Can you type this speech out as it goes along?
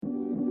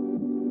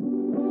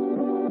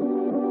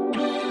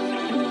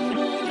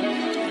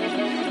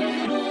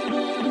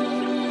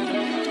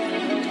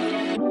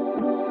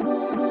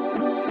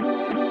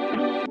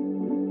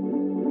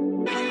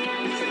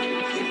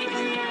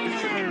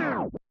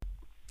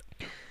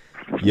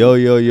Yo,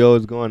 yo, yo,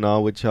 what's going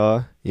on with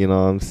y'all? You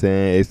know what I'm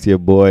saying? It's your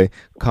boy,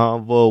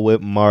 Convo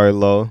with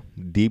Marlo,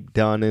 deep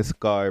down in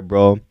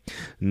Scarborough,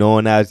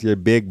 known as your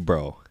big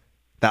bro,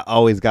 that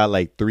always got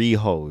like 3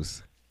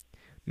 hoes.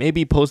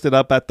 Maybe posted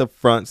up at the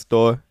front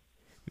store,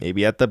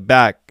 maybe at the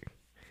back,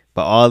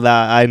 but all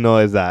that I know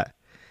is that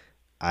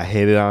I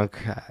hit it on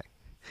crack.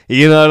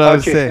 You know what I'm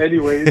Okay, saying?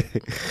 anyways,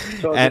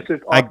 so this And is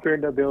I, Oscar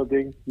in the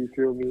building. You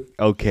feel me?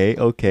 okay,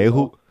 You who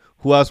know,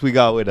 who else we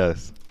got with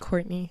us?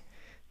 Courtney.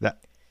 That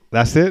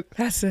that's it.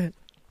 That's it.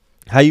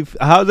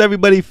 How's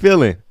everybody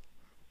feeling?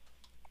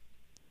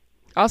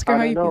 Oscar, I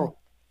how don't you feeling? know.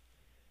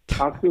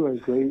 I'm feeling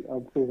great.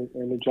 I'm feeling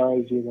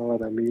energized. You know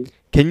what I mean?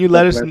 Can you It's a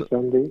let us blessed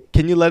Sunday.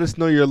 Can you let us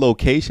know your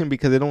location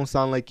because it don't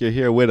sound like you're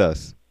here with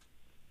us?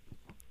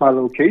 My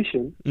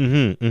location.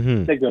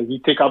 Mm-hmm. Like, you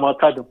think I'm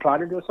outside the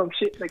planet or some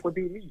shit? Like, what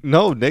do you mean?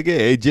 No, nigga,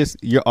 it just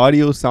your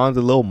audio sounds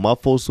a little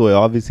muffled, so it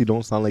obviously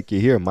don't sound like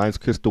you're here. Mine's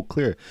crystal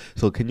clear.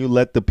 So can you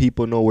let the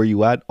people know where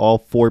you at? All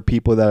 4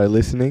 people that are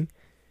listening.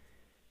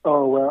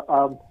 Oh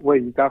well.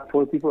 Wait, you got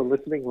 4 people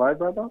listening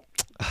live right now?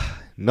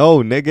 No,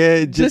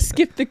 nigga, Just just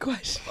skip the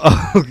question.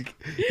 oh,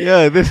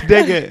 yeah, this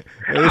nigga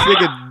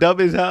dumb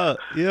as hell.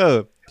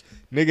 Yeah,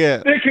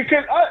 nigga.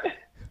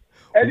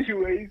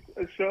 Anyways,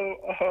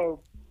 so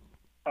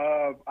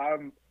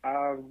I'm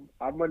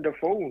on the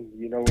phone.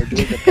 You know, we're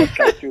doing the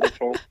podcast through the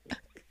phone.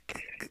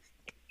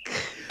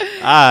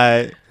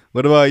 Alright.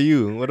 What about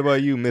you? What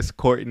about you, Miss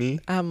Courtney?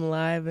 I'm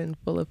live in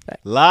full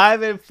effect.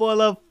 Live in full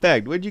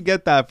effect. Where'd you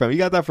get that from? You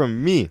got that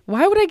from me.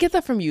 Why would I get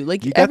that from you?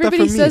 Like You got that everybody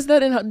from me. says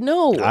that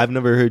no. I've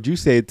never heard you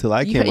say it till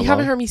I you, came you along.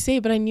 haven't heard me say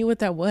it, but I knew what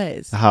that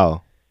was.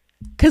 How?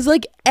 Cause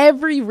like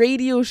every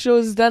radio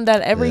show's done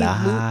that. Every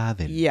Live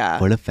and yeah.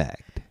 full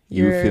effect.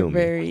 You You're feel me?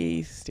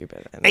 very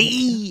stupid.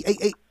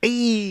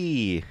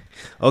 Hey.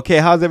 Okay,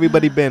 how's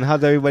everybody been?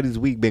 How's everybody's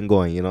week been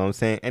going? You know what I'm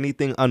saying?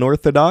 Anything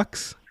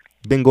unorthodox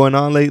been going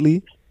on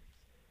lately?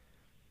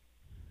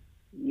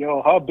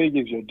 Yo, how big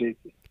is your dick?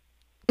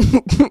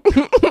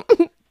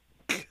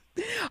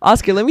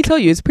 Oscar, let me tell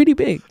you, it's pretty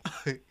big.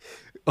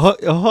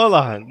 Hold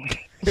on.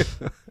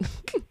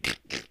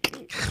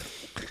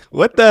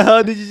 What the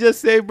hell did you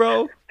just say,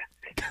 bro?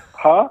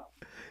 Huh?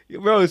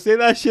 Bro, say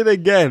that shit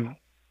again.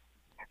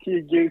 He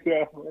gives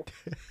up.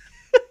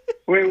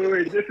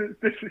 Wait.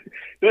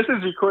 This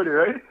is recorded,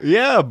 right?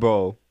 Yeah,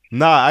 bro.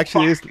 Nah,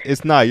 actually,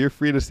 it's not. You're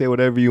free to say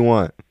whatever you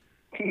want.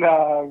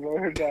 Nah,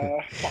 man, nah.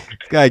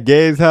 This guy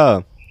gay as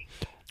hell.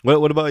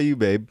 What about you,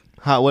 babe?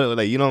 How what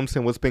like you know what I'm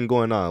saying? What's been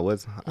going on?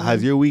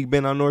 Has your week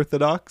been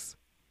unorthodox?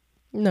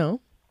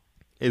 No,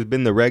 It's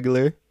been the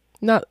regular.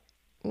 no,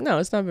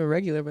 it's not been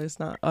regular, but it's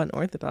not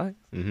unorthodox.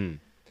 Mm-hmm.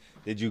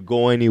 Did you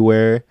go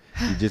anywhere?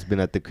 You just been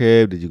at the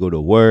crib? Did you go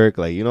to work?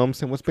 Like you know what I'm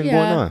saying? What's been going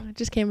on? I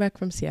just came back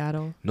from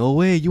Seattle. No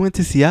way. You went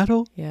to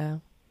Seattle? Yeah,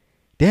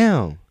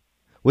 Damn.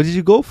 What did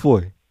you go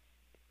for?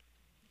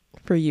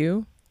 for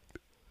you.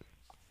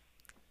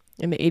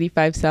 In the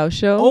 85 South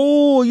show.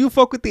 Oh, you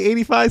fuck with the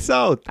 85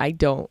 South. I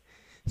don't,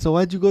 So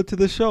why'd you go to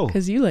the show?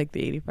 because you like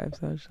the 85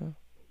 South show.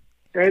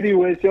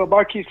 Anyways, yo,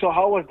 Marquis, so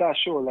how was that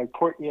show? Like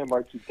Courtney and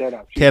Marquis dead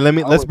out. Okay,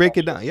 let's was break that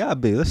it down. show? Yeah,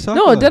 babe. Let's talk.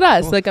 No, about it. dead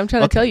ass. Oh. Like I'm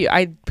trying to Okay. tell you,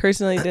 I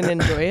personally didn't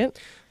enjoy it.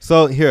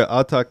 So here,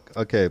 I'll talk.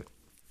 Okay.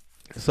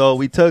 So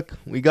we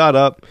got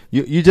up.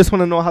 You just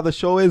want to know how the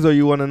show is, or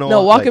you want to know?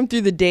 No, walk like, him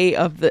through the day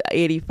of the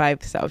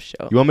 85 South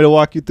show. You want me to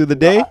walk you through the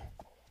day?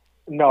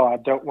 No, I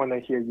don't want to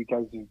hear you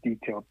guys'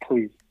 detail,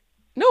 please.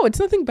 No, it's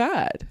nothing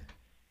bad.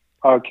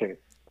 Okay.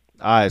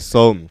 All right.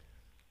 So,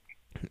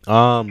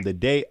 the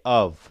day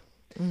of.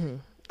 Mm-hmm.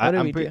 What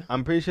did we do?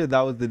 I'm pretty sure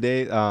that was the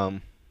day.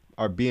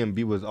 Our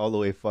B&B was all the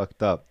way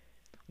fucked up.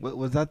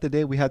 Was that the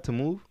day we had to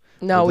move?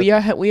 No, Was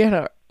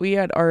we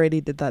had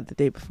already did that the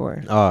day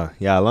before.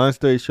 Yeah. Long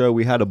story short,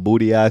 we had a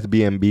booty ass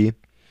B&B.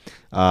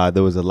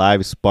 There was a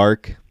live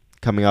spark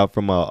coming out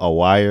from a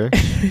wire.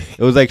 It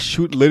was like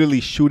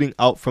literally shooting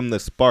out from the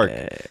spark.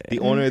 The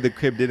owner of the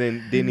crib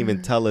didn't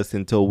even tell us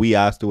until we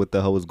asked her what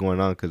the hell was going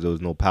on because there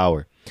was no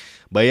power.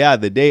 But yeah,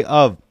 the day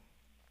of,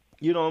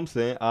 you know what I'm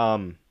saying?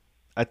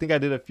 I think I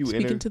did a few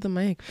Speaking to the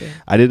mic, babe.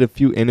 I did a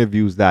few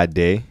interviews that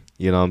day.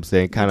 You know what I'm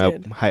saying? Kind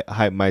of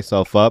hype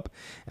myself up.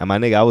 And my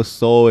nigga, I was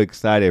so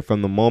excited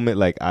from the moment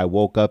like I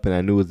woke up and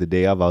I knew it was the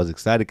day of. I was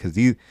excited because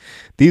these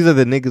are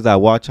the niggas I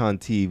watch on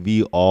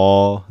TV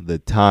all the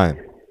time.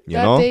 You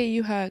that know? day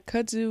you had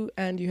kudzu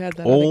and you had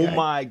that Oh other guy.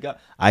 my God.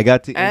 I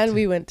got to And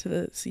we went to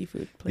the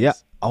seafood place. Yeah.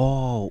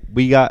 Oh,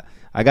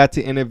 I got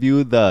to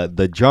interview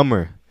the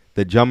drummer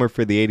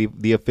for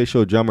the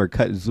official drummer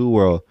Kudzu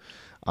World.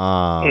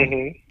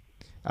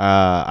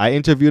 I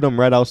interviewed him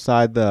right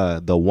outside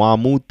the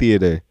Wamu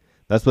Theater.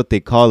 That's what they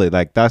call it.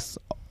 Like that's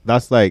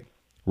like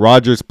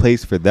Rogers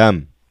Place for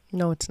them.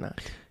 No, it's not.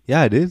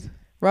 Yeah, it is.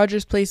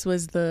 Rogers Place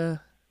was the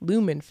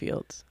Lumen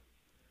Fields.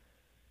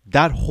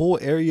 That whole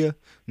area.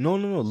 No.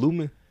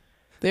 Lumen.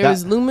 There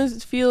was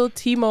Lumen's Field,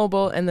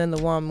 T-Mobile, and then the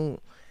Wamu.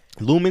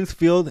 Lumen's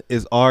Field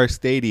is our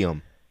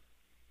stadium.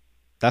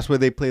 That's where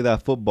they play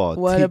that football.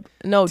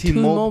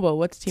 T-Mobile.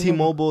 What's T-Mobile?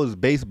 T-Mobile is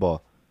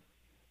baseball.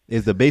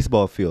 Is the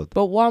baseball field.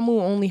 But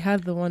Wamu only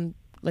had the one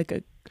like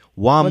a.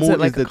 WAMU What's it,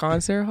 like is a the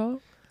concert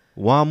hall?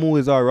 WAMU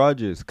is our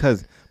Rogers,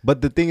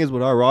 but the thing is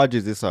with our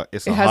Rogers, it's a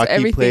It has hockey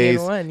everything place,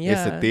 in one.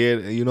 it's a Yeah.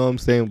 theater. You know what I'm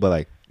saying? But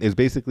like it's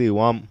basically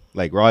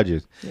like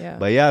Rogers. Yeah.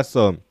 But yeah,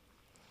 so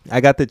I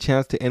got the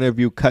chance to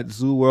interview Cut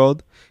Zoo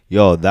World.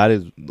 Yo, that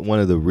is one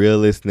of the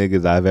realest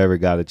niggas I've ever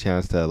got a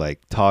chance to like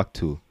talk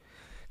to,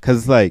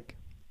 cause like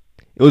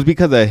it was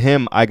because of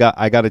him I got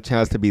a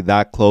chance to be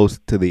that close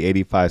to the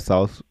 85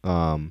 South,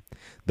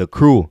 the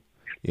crew,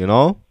 you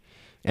know.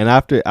 And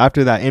after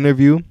that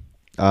interview,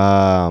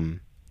 man,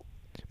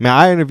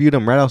 I interviewed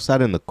him right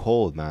outside in the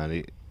cold,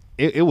 man.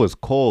 It was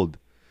cold.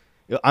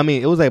 I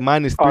mean, it was like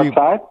 -3.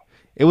 Outside?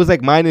 It was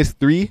like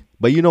 -3,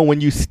 but you know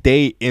when you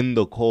stay in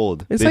the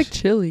cold, It's like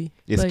chilly.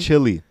 it's like,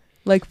 chilly.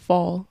 Like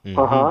fall.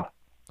 Uh-huh.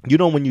 You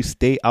know when you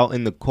stay out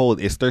in the cold,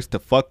 it starts to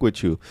fuck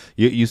with you.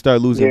 You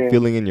start losing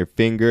feeling in your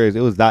fingers.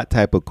 It was that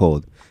type of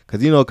cold.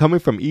 Cause you know, coming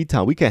from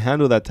E-Town, we can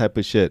handle that type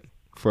of shit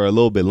for a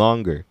little bit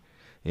longer.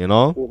 You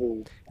know.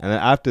 Mm-hmm. And then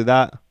after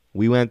that,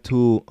 we went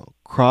to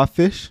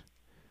Crawfish.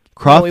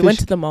 No, we went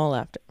to the mall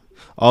after.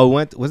 Oh,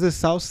 was it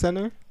South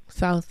Center?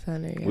 South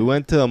Center. Yeah. We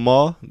went to a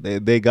mall.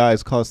 They got,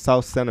 it's called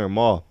South Center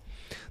Mall.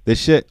 This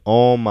shit,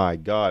 oh my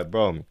God,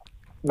 bro.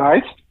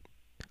 Nice.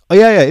 Oh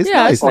yeah, it's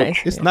Yeah, nice. it's nice.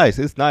 It's Yeah. nice.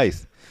 It's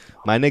nice.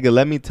 My nigga,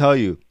 let me tell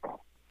you,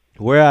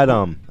 we're at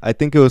I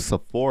think it was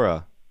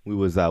Sephora. We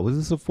was at. Was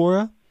it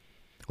Sephora?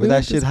 Where We that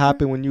went to shit Sephora?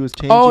 happened when you was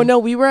changing? Oh no,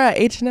 we were at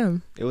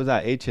H&M. It was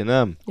at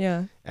H&M.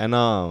 Yeah. And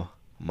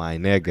my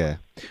nigga,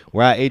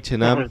 we're at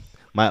H&M.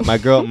 my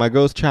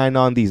girl's trying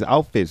on these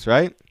outfits,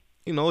 right?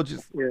 You know,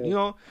 just you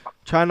know,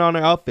 trying on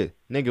her outfit.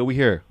 Nigga, we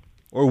here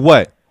or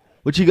what?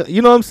 What you got?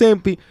 You know what I'm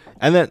saying?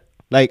 And then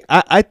like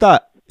I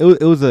thought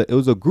it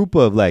was a group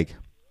of like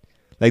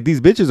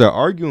these bitches are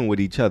arguing with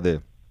each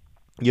other.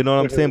 You know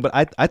what I'm saying? But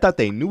I thought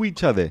they knew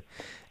each other.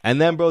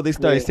 And then bro, they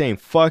started saying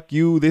fuck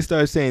you. They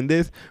started saying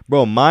this,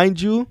 bro.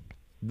 Mind you,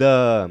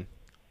 the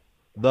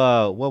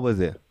what was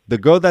it? The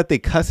girl that they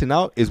cussing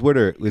out is with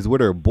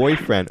her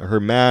boyfriend or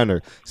her man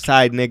or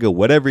side nigga,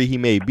 whatever he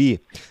may be.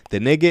 The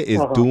nigga is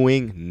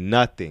doing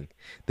nothing.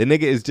 The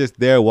nigga is just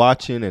there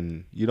watching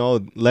and, you know,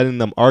 letting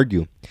them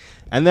argue.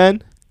 And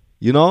then,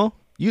 you know,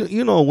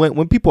 you know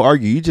when people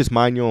argue, you just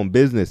mind your own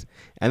business.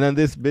 And then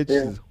this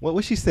bitch,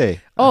 what she say?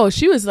 Oh,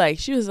 she was like,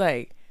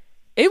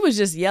 it was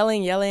just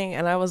yelling,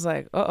 and I was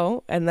like,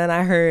 uh-oh. And then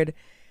I heard,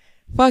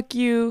 fuck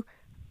you,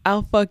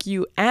 I'll fuck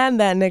you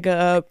and that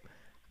nigga up.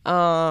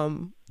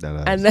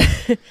 And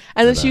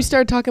then she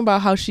started talking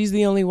about how she's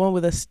the only one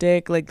with a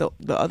stick. Like the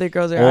other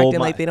girls are acting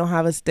like they don't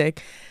have a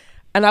stick.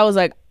 And I was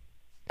like,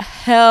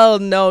 hell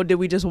no, did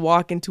we just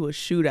walk into a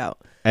shootout?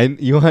 And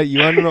you want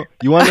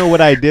to know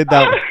what I did?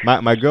 That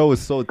my girl was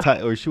so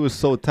tight, or she was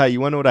so tight.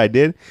 You want to know what I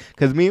did?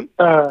 Cause me,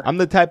 I'm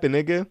the type of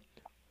nigga.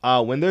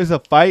 When there's a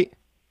fight,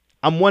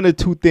 I'm one of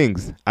two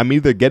things. I'm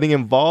either getting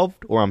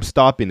involved or I'm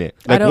stopping it.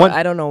 Like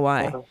I don't know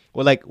why.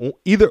 Well, like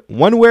either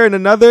one way or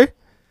another,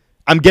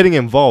 I'm getting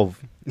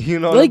involved. You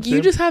know, like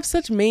you just have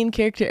such main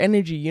character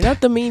energy. You're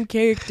not the main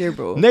character,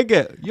 bro.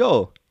 Nigga,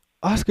 yo.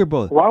 Oscar,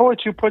 bro. Why would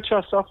you put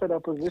yourself in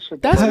that position?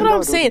 That's what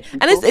I'm saying.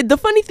 And the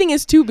funny thing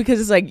is, too, because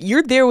it's like,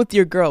 you're there with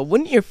your girl.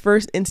 Wouldn't your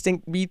first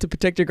instinct be to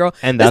protect your girl?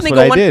 And that's what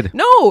I did.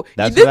 No.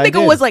 That's this what I nigga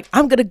did. was like,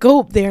 I'm going to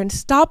go up there and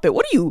stop it.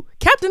 What are you,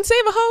 Captain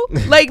Save a Hoe?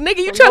 Like, nigga,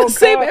 you trying to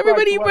save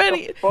everybody,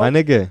 buddy. My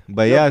nigga.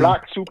 But You're yeah.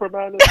 Black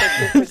Superman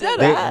or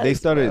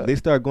something. They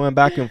started going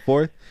back and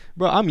forth.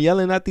 Bro, I'm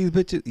yelling at these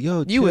bitches.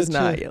 Yo, You was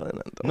chill. not yelling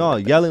at them. No,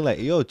 yelling like,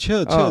 yo,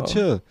 chill.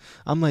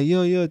 I'm like,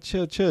 yo,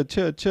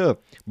 chill.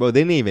 Bro,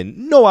 they didn't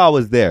even know I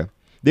was there.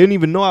 They didn't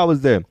even know I was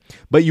there.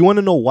 But you want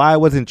to know why I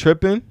wasn't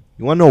tripping?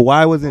 You want to know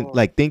why I wasn't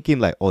like thinking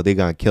like, oh, they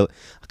gonna kill?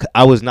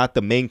 I was not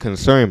the main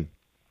concern.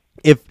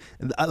 If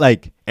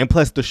like, and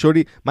plus the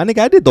shorty, my nigga,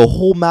 I did the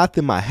whole math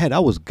in my head. I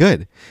was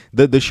good.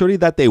 The shorty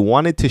that they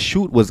wanted to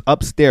shoot was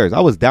upstairs.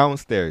 I was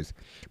downstairs.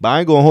 But I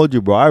ain't gonna hold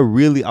you, bro. I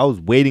was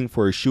waiting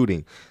for a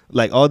shooting.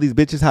 Like all these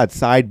bitches had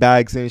side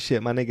bags and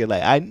shit, my nigga.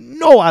 Like I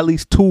know at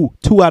least two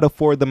out of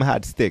 4 of them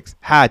had sticks.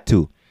 Had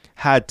to.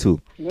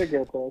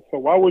 Nigga, bro. So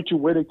why would you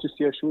waiting to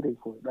see a shooting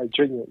for? Like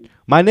genuinely.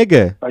 My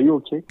nigga. Are you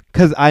okay?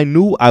 Cause I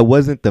knew I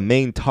wasn't the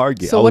main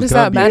target. So what does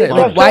that matter?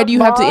 Like, why do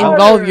you have to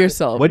involve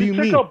yourself? What do you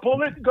mean? Take a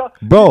bullet,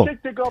 bro?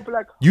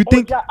 Like, you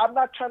think? Yeah, I'm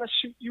not trying to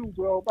shoot you,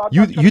 bro.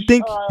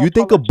 You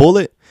think a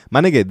bullet?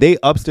 My nigga, they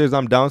upstairs,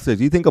 I'm downstairs.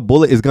 You think a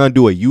bullet is gonna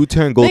do a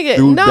U-turn, go nigga,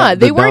 through? Nah,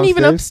 they weren't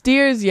even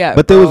downstairs? upstairs yet.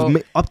 But bro. they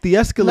was up the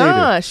escalator.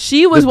 Nah,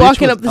 she was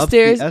walking up the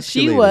stairs.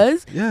 She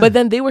was, yeah. but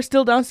then they were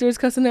still downstairs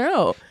cussing her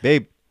out.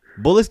 Babe,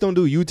 bullets don't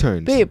do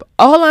U-turns. Babe,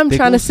 all I'm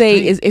trying to say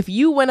straight. is if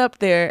you went up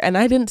there and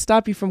I didn't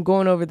stop you from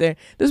going over there,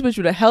 this bitch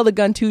would have held a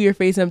gun to your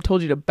face and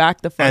told you to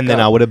back the fuck up. And then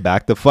I would have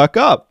backed the fuck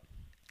up.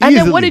 And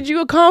Easily. then what did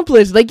you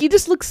accomplish? Like, you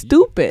just look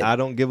stupid. I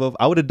don't give up.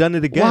 I would have done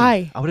it again.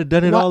 Why? I would have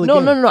done it all No,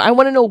 again. no. I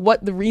want to know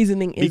what the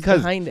reasoning is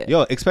behind it.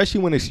 Yo, especially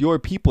when it's your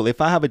people.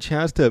 If I have a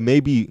chance to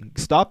maybe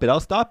stop it, I'll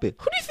stop it.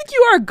 Who do you think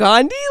you are,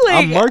 Gandhi? Like,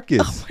 I'm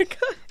Marcus. Oh my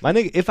god. My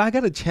nigga, if I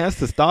got a chance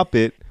to stop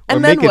it or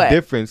And then make a what?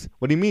 difference,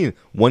 what do you mean?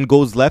 One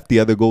goes left, the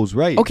other goes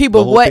right. Okay, The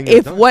but whole what thing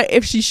is done.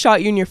 if she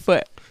shot you in your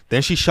foot?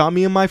 Then she shot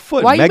me in my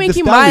foot. Why are you Meg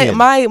Thee making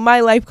Stallion. my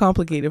life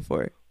complicated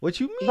for? What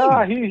you mean?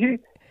 Nah, You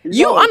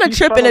yo, on a he's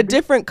trip trying in a to be-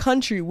 different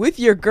country with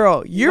your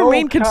girl. Your No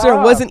main concern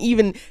cap. wasn't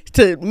even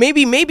to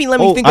maybe let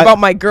me think I- about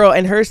my girl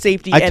and her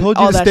safety. I and told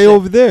all you to that stay shit.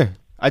 over there.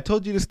 I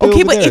told you to stay Okay,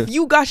 over but there. if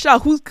you got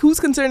shot, whose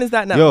concern is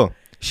that now? Yo,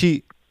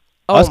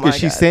 Oh Oscar, my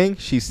she's God.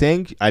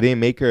 saying I didn't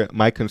make her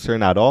my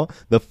concern at all.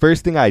 The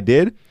first thing I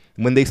did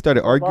when they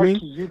started arguing,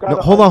 Marky, you no,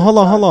 gotta hold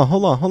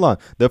understand. on.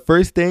 The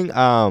first thing,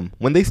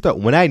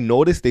 when I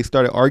noticed they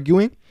started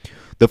arguing,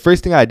 the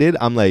first thing I did,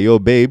 I'm like, yo,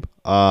 babe,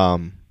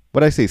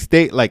 what I say,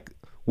 stay, like,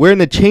 we're in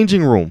the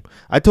changing room.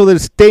 I told her to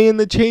stay in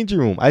the changing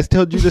room. I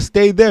told you to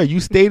stay there. You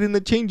stayed in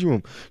the changing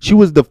room. She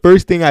was the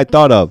first thing I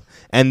thought of,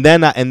 and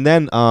then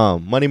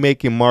money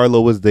making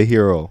Marlo was the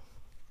hero.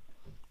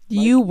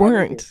 You Like,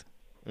 weren't.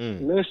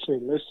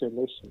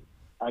 Listen.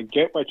 I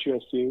get what you're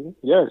saying.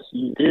 Yes,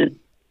 you did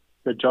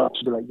the job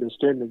to be like,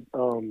 stay in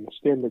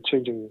the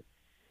changing room.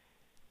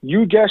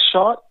 You get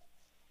shot,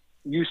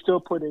 you still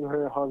putting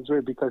her in harm's way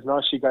because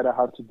now she gotta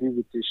have to deal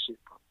with this shit.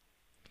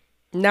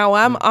 Now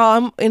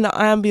I'm in the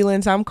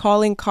ambulance. I'm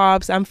calling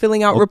cops. I'm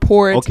filling out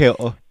reports. Okay.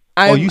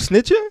 I'm You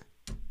snitching?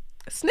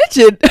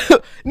 snitching,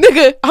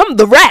 nigga. I'm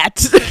the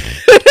rat.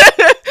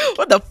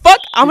 What the fuck?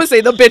 I'm gonna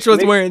say the bitch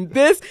was wearing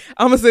this.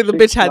 I'm gonna say the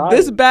bitch had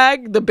this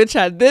bag. The bitch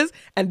had this,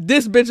 and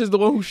this bitch is the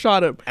one who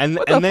shot him. And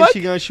what then the fuck?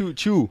 she gonna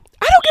shoot you.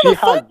 I don't She give a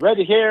fuck. had red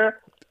hair.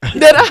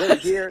 Then Red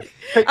hair.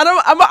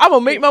 I'm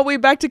gonna make my way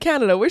back to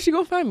Canada. Where's she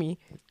gonna find me?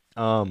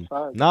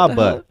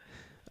 But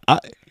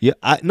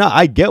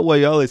I get what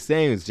y'all is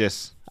saying. It's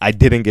just I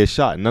didn't get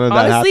shot. None of that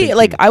happened. Honestly, to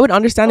like me. I would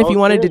understand if you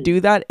wanted to Okay. do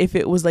that if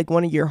it was like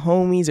one of your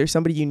homies or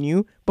somebody you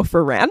knew, but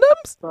for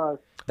randoms,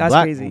 that's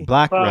crazy.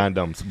 Black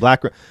randoms.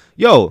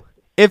 Yo,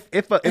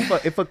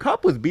 if a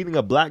cop was beating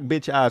a black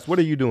bitch ass, what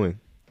are you doing?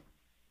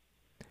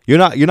 You're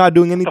not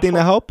doing anything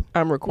to help.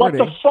 I'm What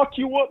recording. the fuck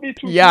you want me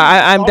to do?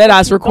 I'm dead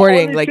ass recording.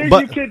 The only Like, thing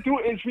but- you can do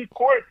is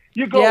record.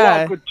 You go,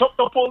 Yeah. go jump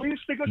the police,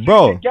 nigga.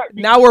 Bro. You can get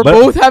me. now we're But-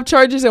 both have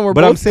charges and we're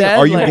But both I'm saying, dead.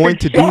 are you like- going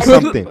to do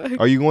something?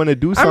 Are you going to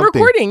do something? I'm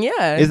recording.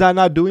 Yeah, Is that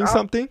not doing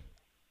something?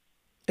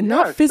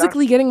 not Yes,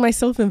 physically getting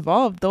myself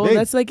involved though. Hey,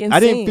 That's like insane. I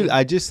didn't feel.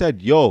 I just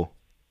said, yo,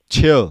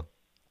 chill,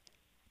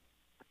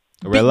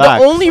 The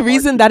relax. only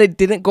reason that it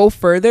didn't go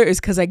further is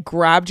because I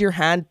grabbed your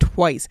hand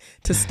twice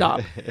to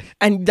stop.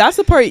 And that's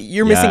the part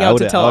you're Yeah, missing I out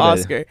to would've- tell I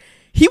would've- Oscar.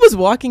 He was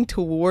walking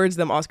towards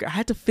them, Oscar. I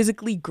had to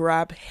physically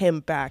grab him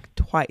back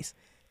twice.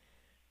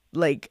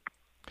 Like,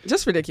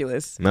 just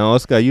ridiculous. Man,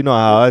 Oscar, you know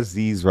how us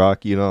Z's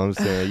rock. You know what I'm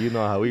saying? You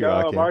know how we No,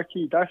 rocking.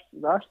 Marky, that's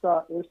not.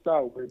 It's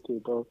not worth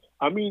it, bro.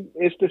 I mean,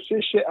 it's the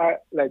same shit.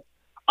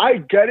 I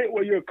get it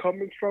where you're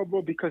coming from,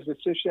 bro, because the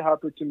same shit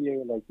happened to me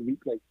in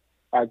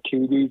at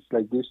Katie's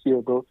this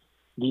year, bro.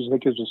 These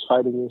niggas was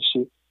fighting and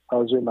shit. I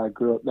was with my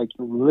girl,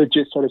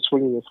 legit started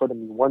swinging in front of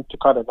me. One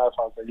took out a knife.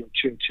 I was like, yo,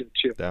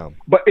 chill. Damn.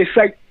 But it's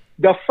like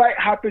the fight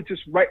happened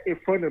just right in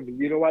front of me.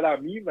 You know what I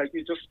mean? Like,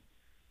 it just.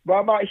 But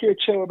I'm out here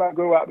chilling with my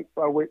girl.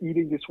 While we're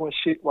eating this one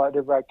shit while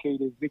they're at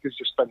Katie's. Niggas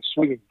just started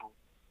swinging, bro.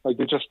 Like,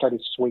 they just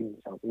started swinging.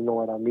 You know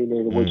what I mean?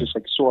 And it was just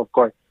so off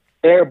guard.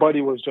 Everybody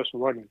was just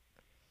running.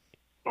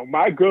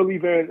 My girl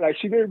even,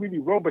 she didn't really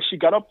run, but she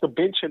got up the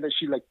bench and then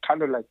she,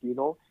 kind of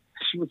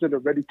she was in a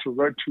ready to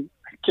run too.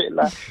 I can't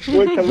lie. It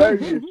was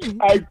hilarious.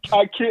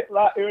 I can't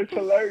lie. It was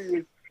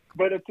hilarious.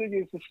 But the thing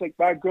is, it's like,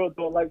 my girl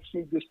don't like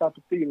seeing this type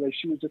of thing. Like,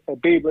 she was just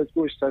like, babe, let's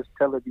go. She starts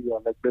telling me,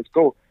 let's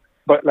go.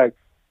 But,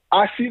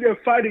 I see them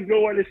fighting,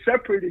 no one is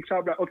separating. So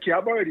I'm like, okay,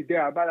 I'm already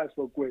there. I might as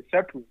well go and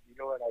separate. You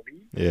know what I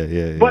mean?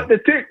 Yeah. But the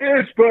thing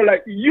is, bro,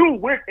 you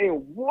went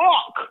and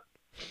walk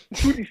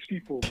to these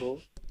people, bro.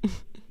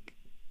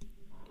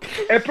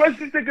 And plus,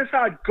 these niggas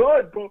are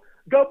good, bro.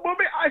 The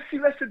moment I see,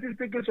 let's say these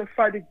niggas are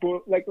fighting,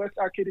 bro, let's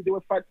arcade, they were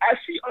fighting. I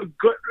see a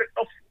gun,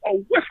 a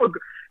whiff of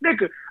gun.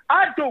 Nigga,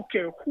 I don't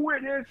care who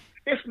it is.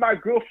 If my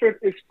girlfriend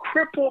is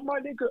crippled, my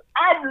nigga,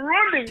 I'm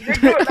running,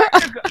 nigga.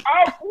 Nigga,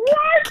 I'm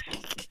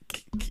what?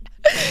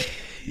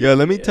 Yo,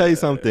 let me tell you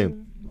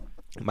something,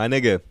 my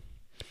nigga.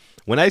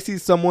 When I see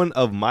someone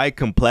of my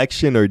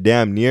complexion or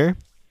damn near,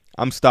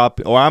 I'm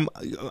stopping, or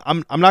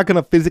I'm not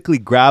gonna physically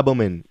grab them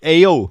and, hey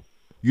yo,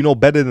 you know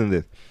better than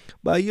this.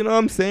 But you know what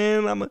I'm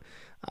saying?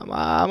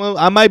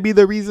 I might be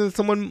the reason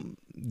someone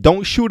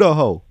don't shoot a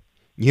hoe.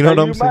 You know what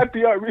I'm saying?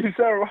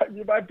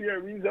 You might be a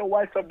reason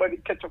why somebody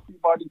catch a free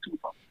body too.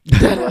 You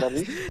know what I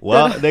mean?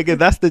 Well, nigga,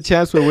 that's the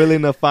chance we're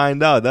willing to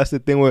find out. That's the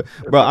thing.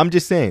 Bro, I'm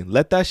just saying,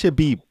 let that shit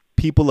be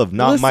people of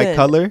not my Listen.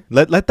 color.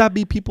 Let that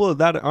be people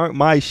that aren't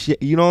my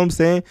shit. You know what I'm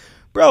saying?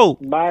 Bro,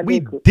 My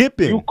we nigga,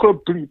 dipping. You could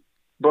be,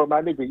 bro,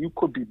 my nigga, you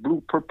could be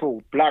blue,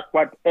 purple, black,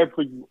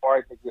 whatever you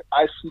are, nigga.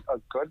 I see a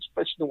gun,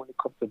 especially when it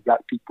comes to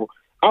black people.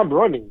 I'm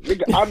running,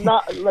 nigga.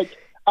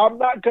 I'm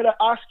not gonna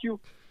ask you,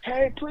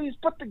 hey, please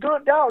put the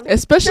gun down.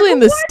 Especially Nigga, in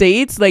the what?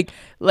 States, like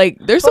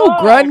they're so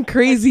Fuck. gun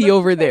crazy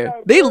over there.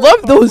 Like, They America,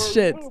 love those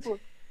bro, shits. bro.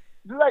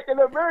 Like in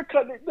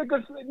America,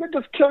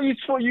 niggas kill you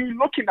for you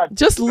looking at them.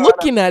 Just You know what I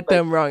looking mean? at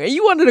them wrong, and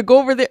you wanted to go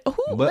over there.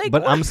 Who? But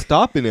what? I'm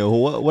stopping it.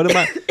 What am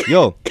I?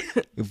 Yo,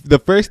 the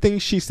first thing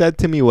she said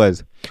to me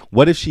was,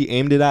 "What if she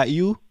aimed it at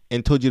you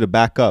and told you to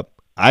back up.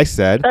 I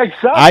said,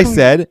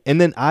 Exactly. and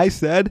then I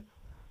said,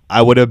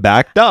 I would have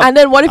backed up. And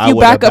then what if I you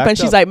would have back up and backed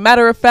she's like,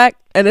 matter of fact,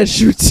 and then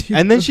shoots you?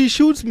 and then she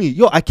shoots me.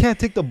 Yo, I can't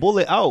take the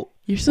bullet out.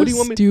 You're so What do you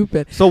want me?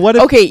 stupid. So what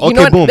if? Okay, you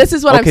know what? Boom. This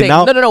is what I'm saying.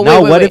 Now, No,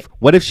 now wait.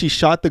 what if she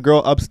shot the girl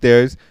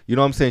upstairs? You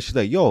know what I'm saying? She's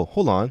like, yo,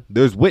 hold on.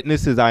 There's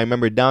witnesses I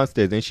remember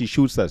downstairs, and she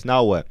shoots us.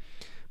 Now what?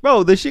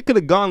 Bro, this shit could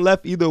have gone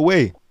left either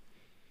way.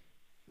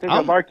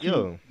 Marky,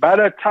 by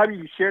the time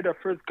you hear the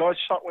first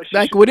gunshot, when she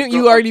like, wouldn't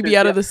you already be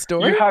out of the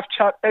store? You have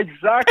chat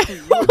exactly.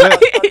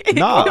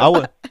 Nah, I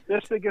would.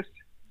 This nigga's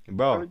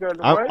bro.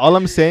 All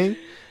I'm saying,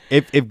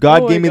 if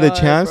God gave me the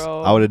chance,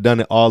 bro. I would have done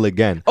it all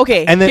again.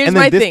 Okay, and then here's and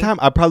then my this thing. time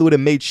I probably would have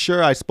made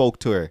sure I spoke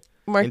to her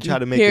Marky, and tried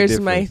to make a here's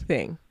difference. my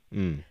thing.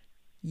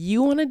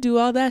 You want to do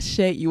all that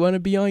shit. You want to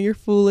be on your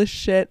foolish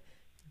shit.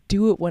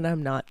 Do it when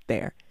I'm not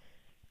there.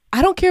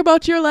 I don't care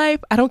about your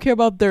life. I don't care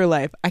about their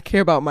life. I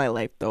care about my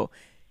life, though.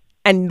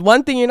 And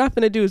one thing you're not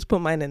going to do is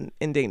put mine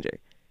in danger.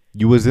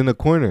 You was in a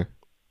corner.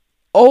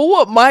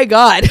 Oh, my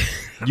God.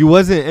 You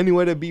wasn't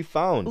anywhere to be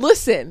found.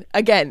 Listen,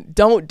 again,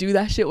 don't do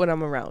that shit when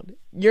I'm around.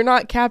 You're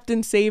not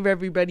Captain Save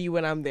Everybody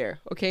when I'm there,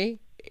 okay?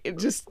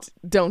 Just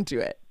don't do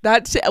it.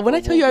 That shit, when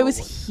I tell you I was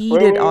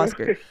heated,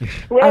 Oscar.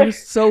 I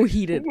was so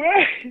heated.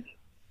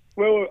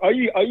 Wait, are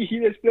you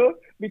heated still?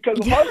 Because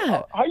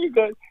how you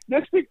gonna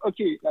this thing?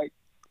 Okay, like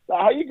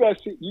how you gonna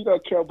say you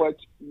don't care about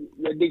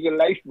your nigga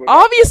life? Bro?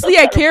 Obviously,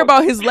 I care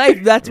about his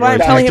life. That's why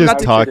I'm telling him not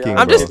to.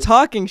 I'm just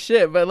talking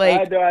shit, but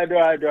like, I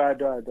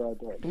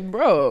do.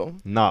 Bro.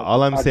 Nah,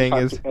 all I'm saying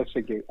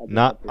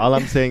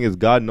is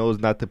God knows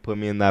not to put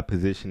me in that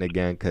position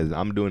again because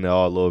I'm doing it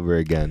all over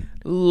again.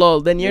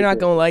 Lol, then you're not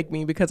gonna like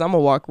me because I'm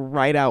gonna walk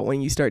right out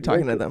when you start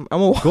talking to them. I'm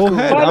gonna walk. Go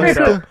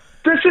ahead.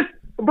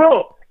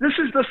 This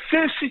is the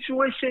same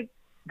situation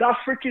that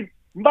freaking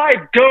my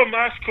dumb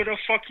ass could have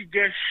fucking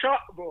get shot,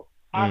 bro.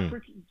 I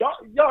freaking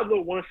y'all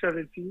know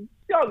 117.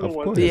 Y'all know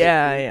 117.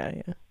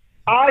 Yeah.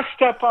 I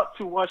step up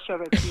to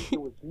 117. It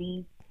was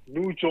me,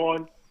 New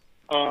John,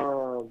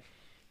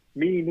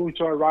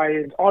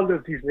 Ryan, all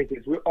of these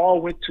niggas. We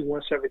all went to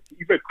 117.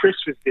 Even Chris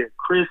was there.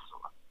 Chris,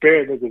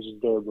 bare niggas was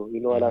there, bro.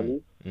 You know what I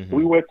mean?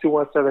 We went to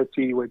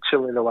 117. We were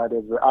chilling or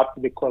whatever. After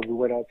the club, we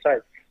went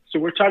outside. So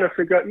we're trying to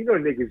figure out,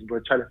 niggas, bro,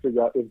 trying to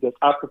figure out if there's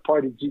after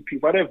party GP,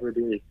 whatever it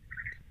is,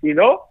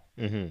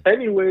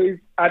 Anyways,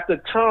 at the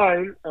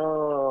time,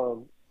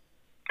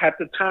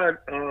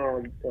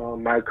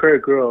 my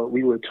current girl,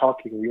 we were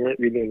talking. We weren't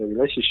really in a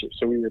relationship,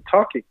 so we were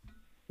talking,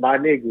 my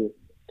nigga.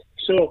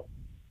 So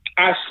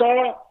I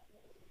saw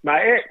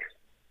my ex.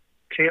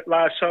 Can't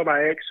lie, I saw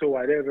my ex or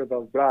whatever,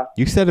 blah blah.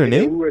 You said her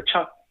name? We were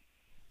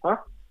huh?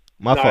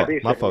 My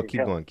fault.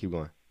 Keep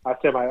going. I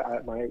said my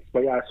ex,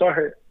 but yeah, I saw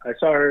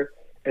her.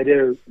 And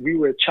then we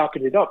were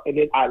chopping it up. And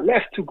then I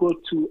left to go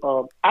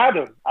to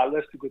Adam. You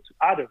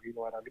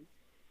know what I mean?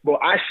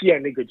 But I see a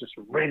nigga just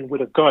ran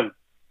with a gun.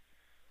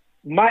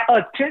 My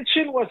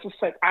attention was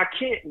just like, I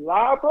can't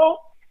lie, bro.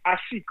 I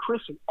see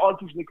Chris and all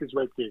these niggas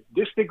right there.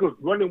 This nigga's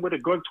running with a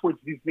gun towards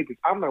these niggas.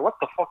 I'm like, what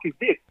the fuck is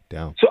this?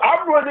 Damn. So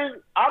I'm running.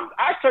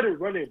 I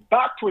started running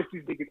back towards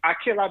these niggas. I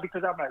can't lie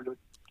because I'm like, look,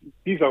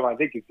 these are my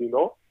niggas,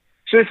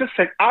 So it's just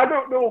like, I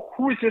don't know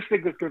who this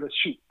nigga's going to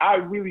shoot. I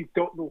really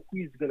don't know who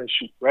he's going to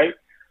shoot, right?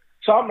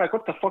 So I'm like,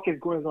 what the fuck is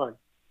going on?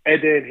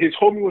 And then his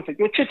homie was like,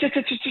 yo, chill,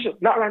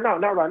 not right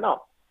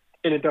now.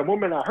 And at the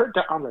moment I heard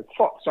that, I'm like,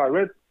 fuck. So I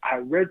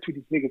read to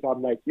these niggas.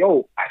 I'm like,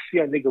 yo, I see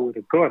a nigga with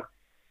a gun.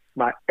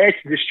 My ex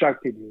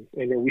distracted me.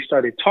 And then we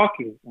started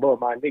talking about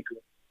my nigga.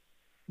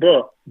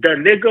 Bro, the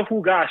nigga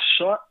who got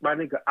shot, my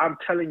nigga, I'm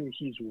telling you,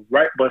 he's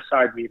right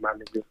beside me, my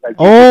nigga. Like,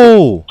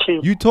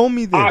 you told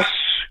me this.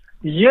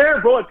 Yeah,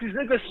 bro, these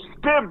niggas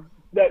spin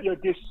that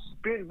this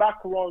spin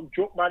back around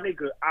joke, my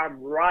nigga.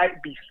 I'm right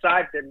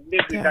beside the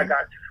niggas that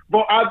got.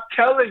 But I'm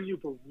telling you,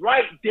 bro,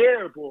 right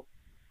there, bro.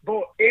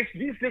 But if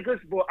these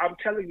niggas, bro, I'm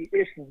telling you,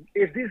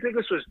 if these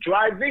niggas was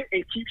driving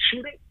and keep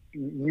shooting,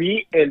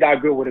 me and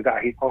that girl would have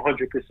got hit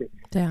 100%.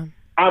 Damn.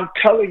 I'm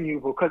telling you,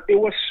 bro, because it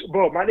was,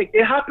 bro, my nigga,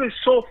 it happened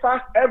so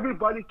fast.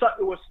 Everybody thought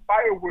it was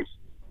fireworks.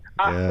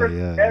 At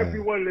first,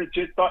 everyone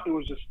legit thought it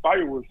was just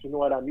fireworks. You know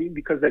what I mean?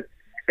 Because like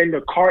in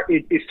the car,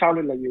 it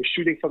sounded like you're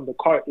shooting from the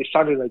car. It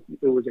sounded like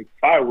it was like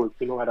fireworks.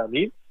 You know what I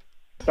mean?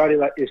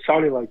 It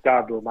sounded like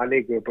that, bro, my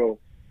nigga, bro.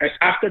 And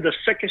after the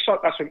second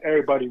shot, that's when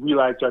everybody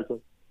realized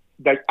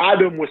like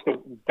Adam was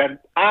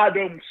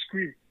Adam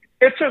screamed,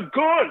 "It's a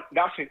gun!"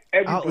 That's when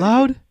everybody out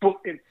loud.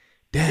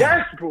 Damn.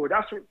 Yes, bro.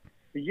 That's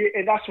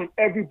when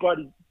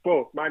everybody,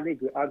 bro, my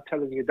nigga. I'm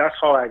telling you, that's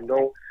how I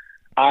know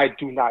I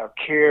do not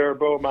care,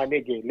 bro, my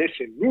nigga.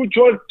 Listen, New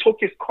John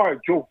took his car,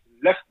 drove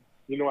left.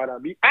 You know what I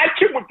mean? I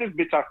came with this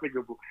bitch ass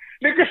nigga, bro.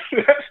 Nigga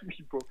left me,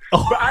 bro.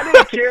 Oh, but I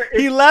didn't care.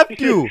 He left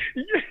you.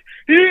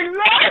 He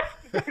left.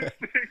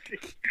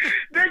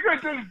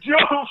 Nigga just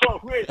drove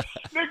away.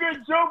 My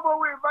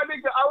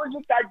nigga, I was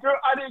just that girl.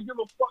 I didn't give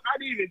a fuck. I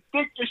didn't even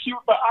think that she.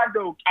 But I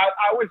know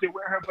I wasn't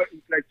with her. But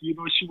it's like she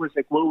was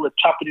like when we were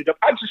chopping it up.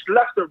 I just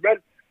left her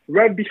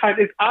ran behind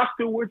it.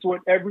 Afterwards, when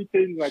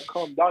everything like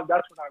calmed down,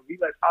 that's when I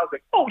realized I was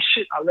like, oh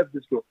shit, I left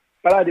this girl.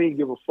 But I didn't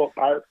give a fuck.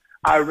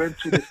 I ran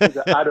to this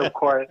nigga out of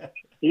car.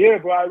 Yeah,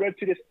 bro, I ran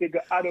to this nigga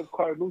out of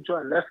car.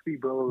 Neutron left me,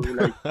 bro.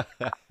 Like,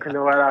 you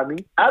know what I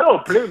mean? I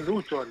don't blame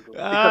Neutron, bro,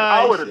 because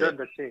I would have done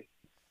the same.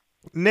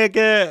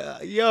 Nigga,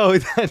 yo,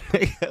 that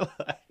nigga,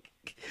 like,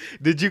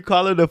 did you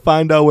call him to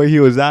find out where he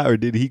was at, or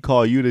did he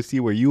call you to see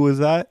where you was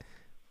at?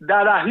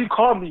 Nah, he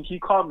called me, and then he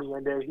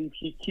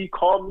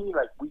called me,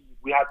 like,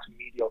 we had to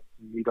meet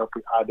up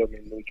with Adam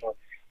and Neutron.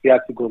 We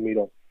had to go meet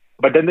up.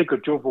 But then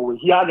nigga drove away.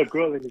 He had a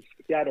girl, like,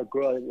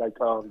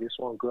 this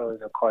one girl in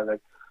the car,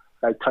 like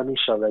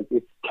Tanisha, like,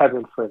 it's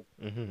Kevin's friend.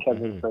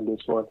 Kevin's friend,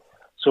 this one.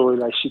 So,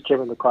 like, she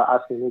came in the car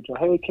asking me,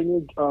 hey, can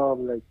you,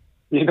 like,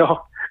 you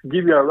know,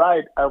 give me a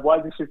ride? And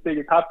while this thing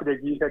is happening,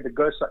 you hear the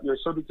gunshot, your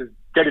son just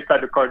get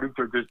inside the car,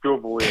 Neutron just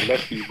drove away and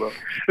left me, bro.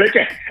 Like,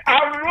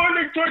 I'm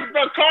rolling towards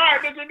the car,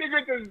 and the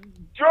nigga just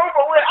drove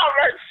away. I'm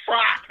like,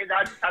 fuck. And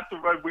I just had to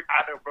run with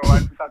Adam, bro.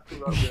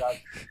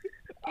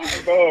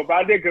 Bro,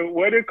 my nigga,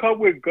 when it come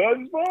with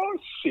guns, bro,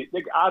 shit,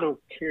 nigga, I don't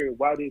care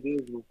what it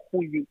is or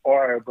who you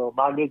are, bro.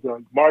 My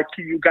nigga,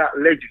 Marquis, you got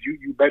legs,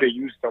 you better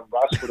use them, bro.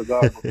 I swear to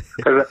God,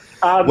 bro.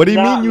 What do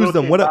you mean use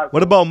them? What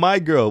about my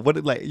girl?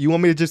 What, like, you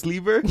want me to just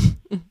leave her?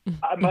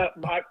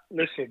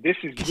 Listen, this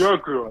is your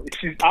girl.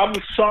 I'm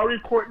sorry,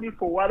 Courtney,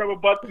 for what I'm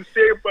about to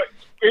say, but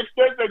if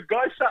there's a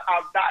gunshot,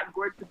 I'm not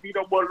going to be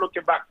no more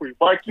looking back for you.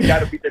 Marquis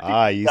gotta be the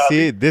nigga. You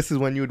see, this is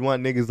when you'd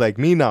want niggas like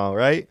me now,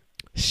 right?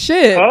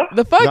 Shit,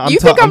 the fuck? No, you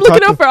think I'm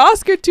looking out for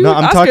Oscar too? No,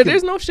 Oscar,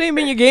 there's no shame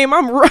in your game.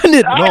 I'm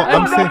running.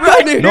 I'm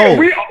running.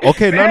 No,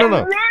 okay, no. I'm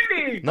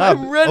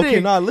running. Okay,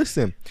 now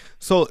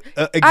So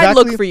exactly, I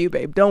look for you,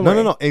 babe. Don't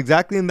worry. No.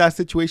 Exactly in that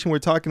situation we're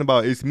talking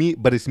about, it's me,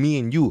 but it's me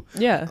and you.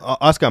 Yeah.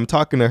 Oscar, I'm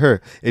talking to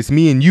her. It's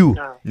me and you.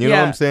 You know what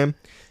I'm saying?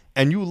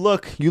 And you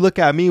look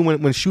at me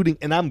when shooting,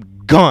 and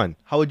I'm gone.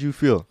 How would you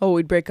feel? Oh,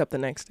 we'd break up the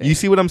next day. You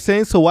see what I'm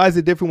saying? So why is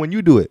it different when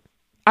you do it?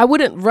 I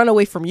wouldn't run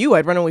away from you.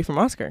 I'd run away from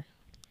Oscar.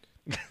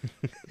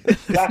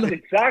 That's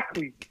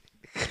exactly.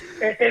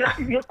 And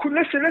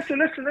listen.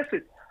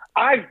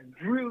 I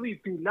really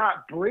do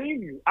not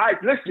blame you. I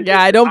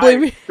don't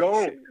blame you.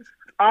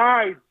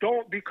 I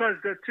don't, because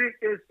the thing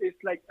is,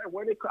 it's like I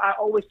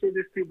always say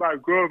this to my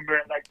girl,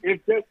 man. Like,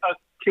 if there's a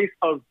case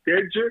of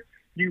danger,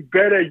 you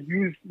better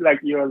use like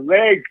your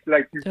legs,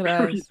 like you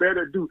really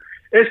better do.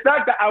 It's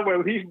not that I will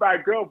leave my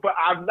girl, but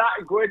I'm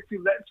not going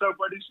to let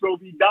somebody slow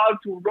me down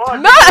to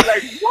run.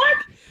 Like, what?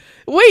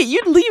 Wait,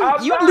 you'd leave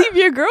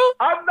your girl?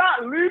 I'm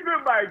not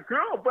leaving my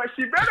girl, but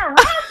she better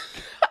run.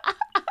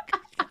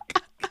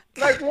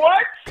 Like,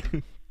 what?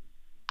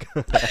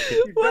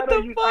 What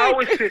the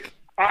fuck?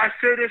 I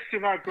say this to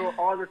my girl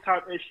all the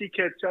time, and she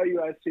can tell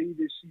you, I say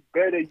that she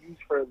better use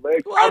her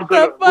legs. What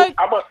the fuck?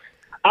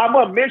 I'm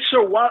gonna make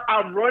sure while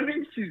I'm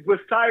running, she's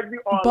beside me.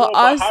 But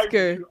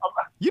Oscar,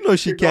 you know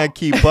she can't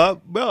keep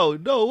up, bro.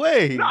 No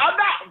way. No, I'm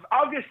not.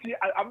 Obviously,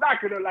 I'm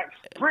not gonna like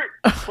sprint.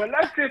 But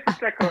let's say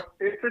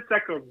it's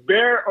like a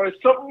bear or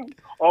something.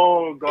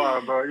 Oh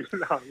God, bro.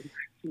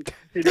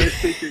 He just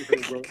thinking her,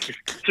 bro.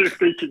 Just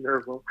thinking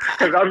her, bro.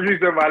 Because I'm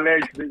using my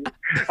legs, nigga.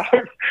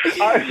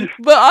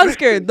 But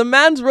Oscar, the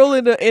man's role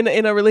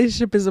in a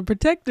relationship is a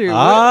protector.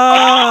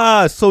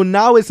 So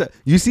now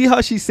you see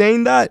how she's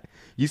saying that?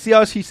 You see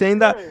how she's saying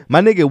that?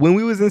 My nigga, when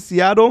we was in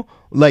Seattle,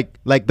 like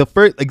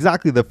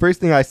the first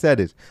thing I said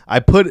is I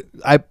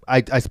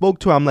spoke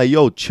to her. I'm like,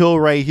 yo, chill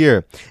right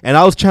here. And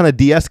I was trying to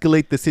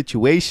de-escalate the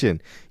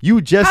situation.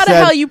 You just how said, the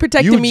hell you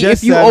protecting me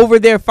if you over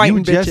there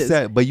fighting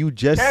bitches? You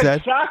just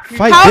said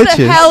fight how bitches. How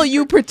the hell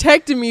you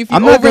protecting me if you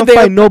I'm over not gonna there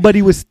fight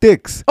nobody with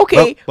sticks.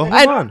 Okay, but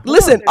hold on.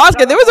 Listen,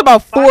 Oscar, there was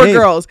about 4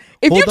 girls.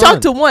 If you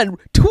talk to one,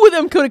 2 of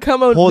them could have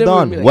come out. Hold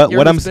on. Like,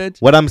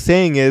 what I'm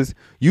saying is,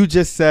 you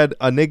just said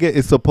a nigga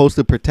is supposed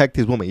to protect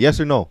his woman. Yes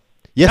or no?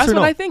 Yes That's or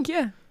no? what I think.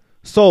 Yeah.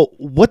 So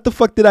what the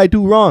fuck did I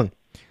do wrong?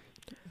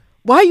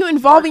 Why are you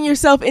involving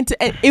yourself into?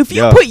 If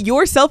you put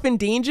yourself in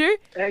danger,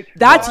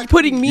 that's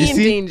putting me in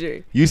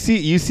danger. You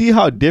see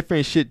how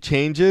different shit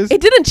changes.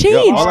 It didn't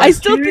change. I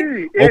still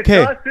think.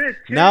 Okay.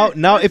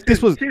 Now, if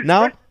this was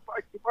now.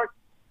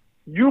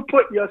 You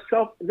put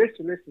yourself.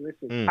 Listen.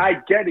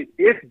 I get it.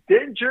 If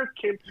danger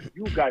came to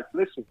you guys,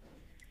 listen.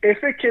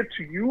 If it came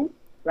to you,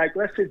 like,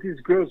 let's say these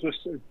girls were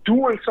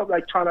doing something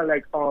like trying to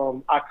like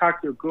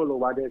attack your girl or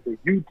whatever,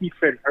 you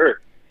defend her.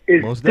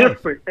 It's most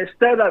different. It's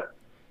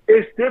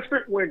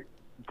different when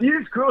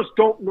these girls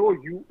don't know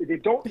you. They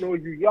don't know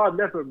you. Y'all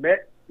never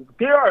met.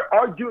 They are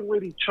arguing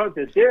with each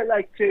other. They're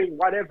like saying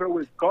whatever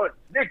with guns.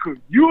 Nigga,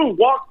 you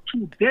walk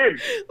to them.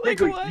 Like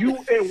nigga, what? you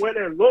ain't went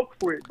and look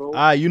for it,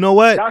 bro. You know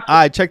what?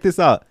 Check this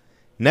out.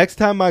 Next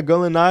time my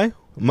girl and I,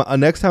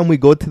 next time we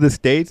go to the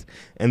States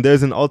and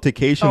there's an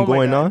altercation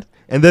going on,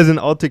 and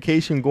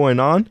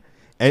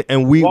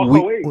we all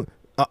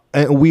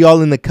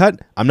in the cut,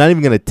 I'm not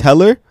even gonna tell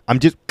her.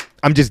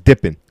 I'm just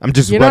dipping. I'm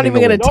just. You're running not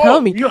even gonna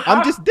tell me.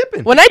 I'm just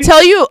dipping. When I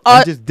tell you,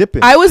 I'm just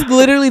dipping. I was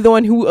literally the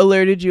one who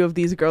alerted you of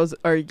these girls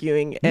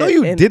arguing. No,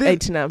 you didn't.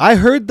 H&M. I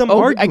heard them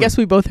arguing. I guess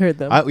we both heard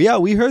them.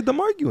 We heard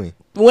them arguing.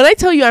 When I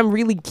tell you, I'm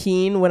really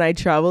keen when I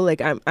travel.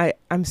 Like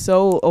I'm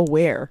so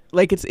aware.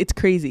 Like it's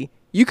crazy.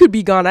 You could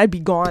be gone. I'd be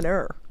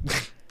goner.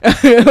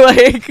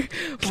 Like,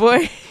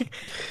 boy.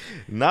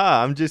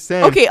 Nah, I'm just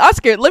saying. Okay,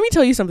 Oscar, let me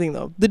tell you something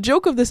though. The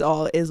joke of this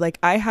all is like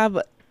I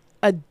have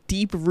a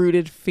deep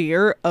rooted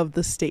fear of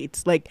the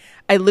States. Like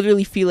I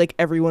literally feel like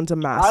everyone's a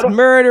mass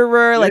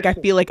murderer. Like I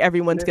feel like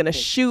everyone's gonna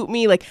shoot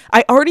me. Like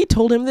I already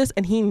told him this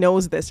and he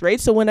knows this, right?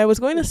 So when I was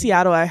going to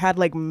Seattle, I had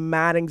like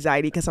mad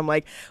anxiety because I'm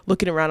like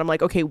looking around. I'm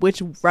like, okay, which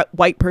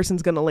white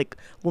person's gonna like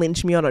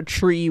lynch me on a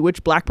tree?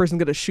 Which black person's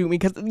gonna shoot me?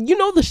 Because you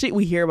know the shit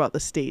we hear about the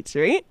States,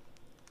 right?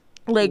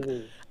 Like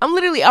I'm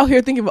literally out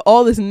here thinking of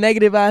all this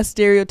negative ass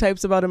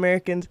stereotypes about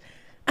Americans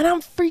and I'm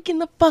freaking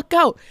the fuck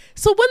out.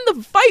 So when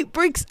the fight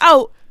breaks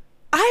out,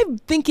 I'm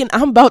thinking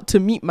I'm about to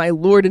meet my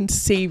Lord and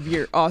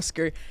Savior,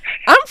 Oscar.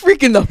 I'm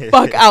freaking the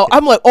fuck out.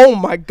 I'm like, oh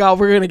my God,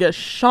 we're going to get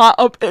shot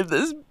up in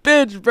this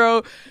bitch,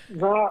 bro. And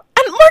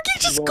Marky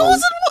just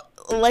goes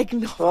and like,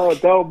 no.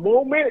 The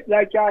moment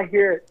like y'all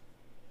hear,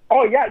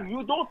 oh yeah,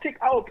 you don't think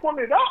I will pull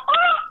it up?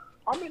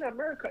 I'm in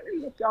America.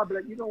 Y'all be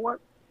like, you know what?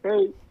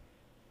 Hey,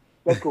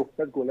 let's go.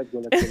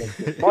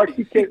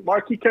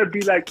 Marky can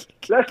be like,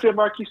 let's say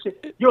Marky say,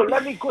 yo,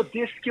 let me go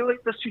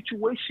de-escalate the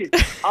situation.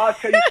 I'll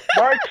tell you,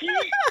 Marky,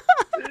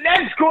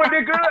 let's go,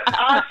 nigga.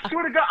 I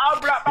swear to God,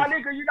 I'm like, my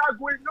nigga, you're not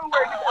going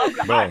nowhere,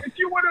 nigga. I'm like, if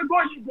you want to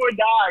go, you go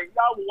die.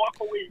 Now walk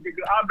away,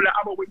 nigga. I'm like,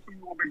 I'm going to wait for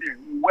you over there.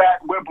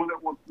 Where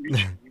bullet wants to reach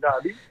you. You know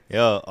what I mean?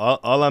 Yo,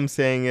 all I'm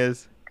saying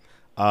is,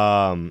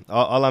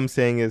 all I'm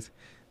saying is,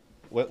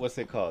 what's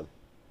it called?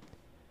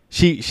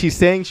 She's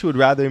saying she would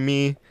rather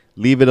me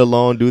leave it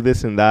alone, do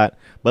this and that.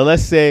 But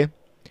let's say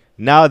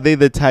now they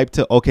the type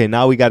to, okay,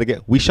 now we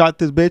shot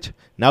this bitch.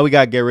 Now we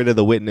got to get rid of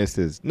the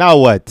witnesses. Now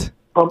what?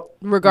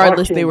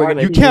 Regardless, they were going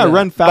to. You can't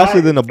run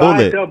faster than a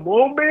bullet. By the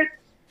moment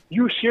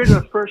you hear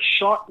the first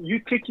shot, you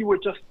think you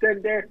would just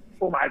stand there.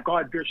 Oh my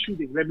God, they're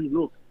shooting. Let me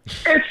look.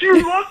 If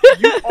you look,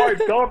 you are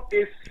dumb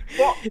as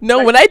fuck. No,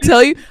 like, when I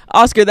tell you,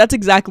 Oscar, that's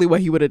exactly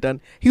what he would have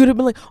done. He would have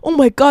been like, oh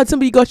my God,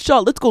 somebody got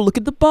shot. Let's go look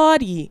at the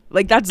body.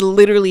 Like, that's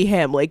literally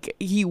him. Like,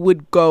 he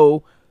would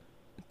go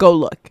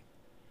look.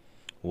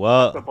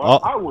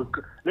 Well, I would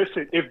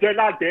listen. If they're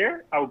not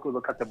there, I would go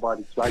look at the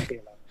body. So I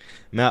can't.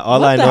 Man,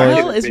 what the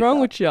hell is wrong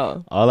with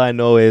y'all? All I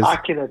know is I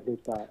can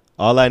admit that.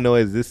 All I know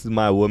is this is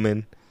my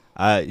woman.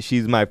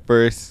 She's my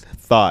first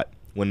thought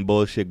when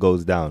bullshit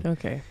goes down.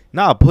 Okay.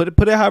 Nah, put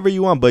it however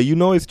you want, but you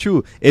know it's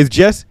true. It's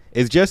just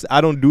I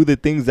don't do the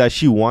things that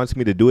she wants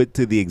me to do it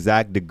to the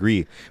exact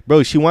degree.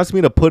 Bro, she wants me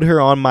to put her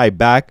on my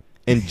back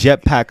and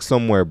jetpack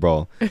somewhere,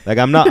 bro. Like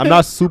I'm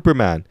not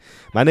Superman.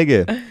 My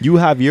nigga, you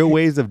have your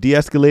ways of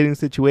de-escalating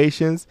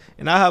situations,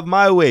 and I have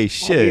my way.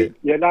 Shit. I mean,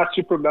 you're not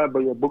Superman, but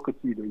you're Booker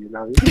T, though, you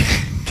know what I mean?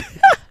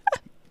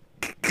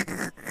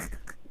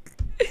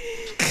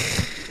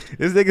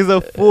 This nigga's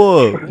a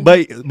fool.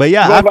 But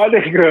yeah. My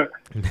nigga.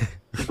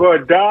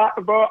 Bro,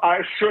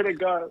 I swear to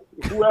God,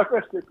 who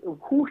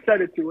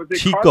said it to? Was it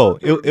Chico?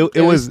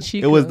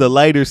 It was the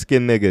lighter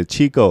skinned nigga,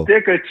 Chico.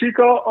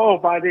 Chico? Oh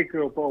my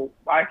nigga, bro.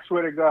 I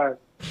swear to God.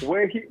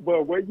 When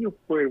you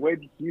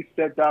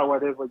said that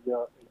whatever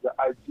your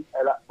IG,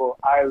 bro,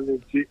 I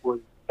legit was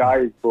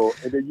dying, bro.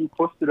 And then you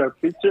posted a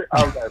picture.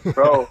 I was like,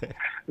 bro,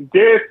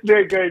 this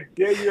nigga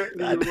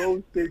genuinely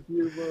roasted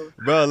you, bro.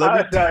 Bro,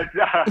 let me.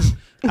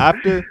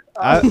 After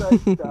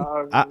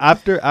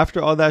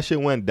all that shit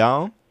went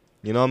down,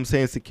 you know what I'm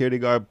saying? Security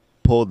guard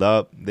pulled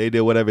up. They did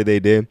whatever they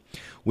did.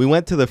 We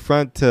went to the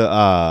front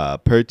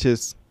to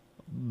purchase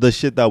the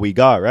shit that we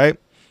got, right,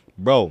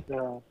 bro?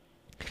 Yeah.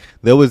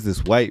 There was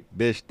this white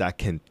bitch that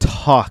can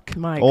talk.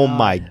 My oh God.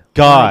 my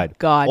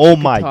God. Oh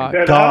my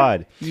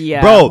God.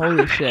 Yeah. Bro.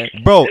 Holy shit.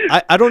 Bro,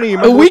 I don't even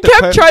remember. We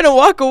kept trying to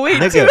walk away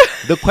nigga,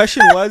 too. The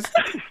question was,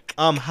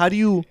 how do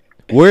you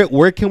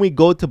where can we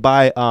go to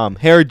buy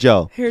hair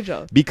gel? Hair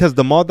gel. Because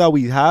the mall that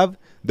we have,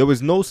 there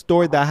was no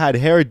store that had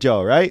hair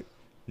gel, right?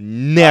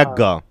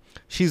 Nigga.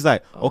 She's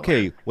like,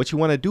 okay, what you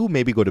want to do?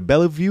 Maybe go to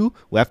Bellevue.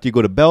 Well, after you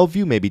go to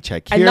Bellevue, maybe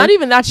check here. And not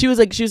even that. She was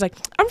like,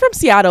 I'm from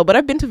Seattle, but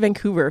I've been to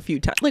Vancouver a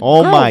few times. Like,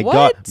 oh girl, my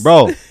what? God,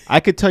 bro!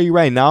 I could tell you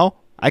right now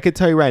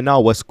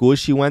what school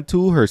she went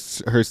to,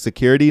 her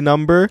security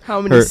number, how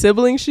many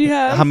siblings she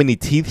has, how many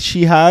teeth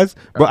she has,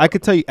 bro. I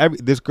could tell you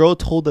this girl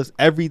told us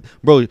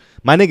bro.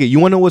 My nigga, you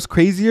wanna know what's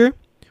crazier?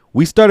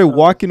 We started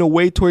walking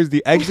away towards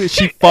the exit.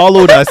 She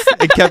followed us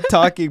and kept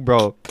talking,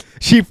 bro.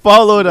 She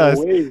followed us,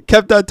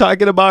 kept on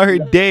talking about her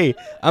day.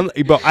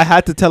 Bro, I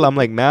had to tell her, I'm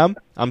like, ma'am,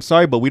 I'm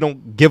sorry, but we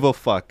don't give a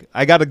fuck.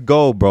 I gotta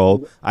go,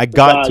 bro. I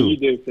got to.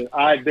 You did.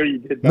 I know you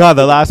did. No,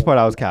 the last part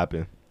I was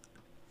capping.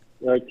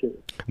 Okay.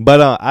 But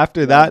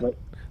after that,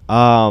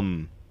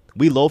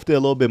 we loafed it a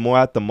little bit more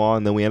at the mall,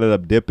 and then we ended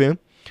up dipping.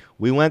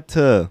 We went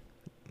to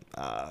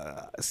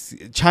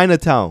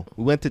Chinatown.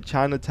 We went to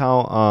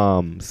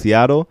Chinatown,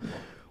 Seattle.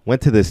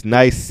 Went to this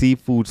nice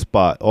seafood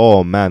spot.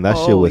 Oh man, that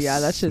shit was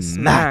that shit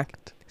smack.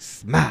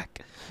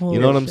 Holy you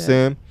know what I'm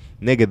saying,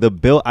 nigga? The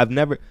bill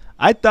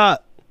I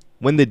thought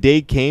when the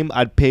day came,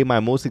 I'd pay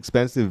my most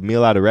expensive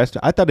meal at a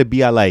restaurant. I thought it'd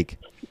be at like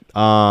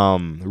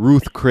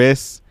Ruth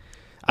Chris.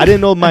 I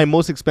didn't know my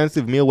most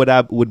expensive meal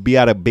would be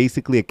at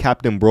basically a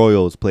Captain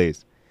Broil's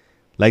place.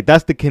 Like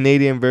that's the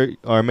Canadian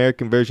or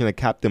American version of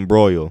Captain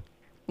Broil.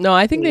 No,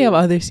 I think they have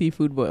other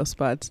seafood boil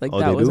spots. Like Oh,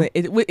 that they wasn't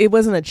it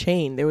wasn't a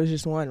chain. There was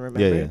just one,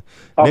 remember? Yeah.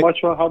 How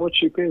Nick- much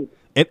you paid?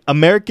 And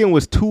American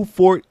was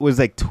 240, was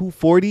like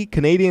 240.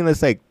 Canadian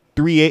is like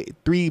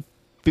 330,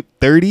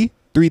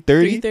 330.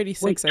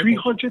 336, I think.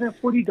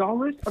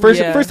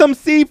 $340? For some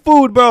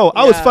seafood, bro.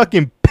 I was Yeah.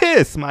 fucking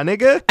pissed, my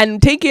nigga.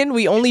 And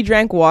we only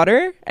drank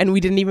water and we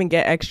didn't even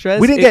get extras.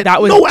 We didn't get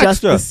that was no just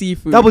extra. the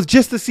seafood. That was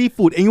just the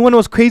seafood. And you want to know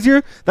what's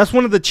crazier? That's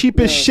one of the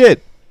cheapest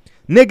shit.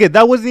 Nigga,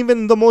 that wasn't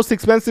even the most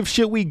expensive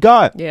shit we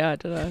got. Yeah,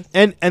 it does.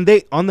 And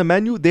they on the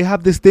menu, they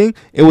have this thing.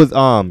 It was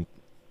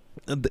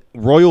the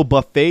Royal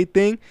Buffet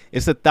thing.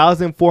 It's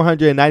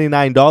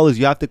 $1,499.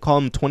 You have to call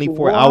them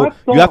 24 hours.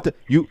 You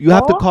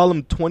have to call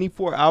them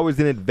 24 hours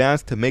in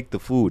advance to make the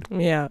food.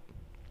 Yeah.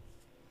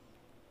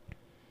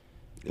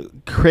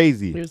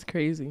 Crazy. It was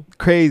crazy.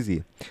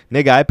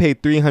 Nigga, I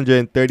paid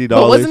 $330.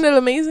 But wasn't it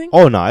amazing?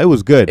 Oh no, it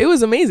was good. It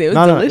was amazing. It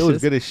was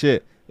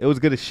delicious. It was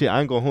good as shit. I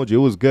ain't gonna hold you.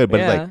 It was good, but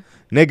Yeah. it's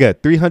like, nigga,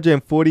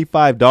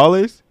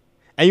 $345.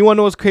 And you wanna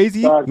know what's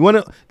crazy?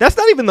 That's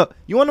not even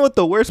you wanna know what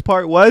the worst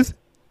part was?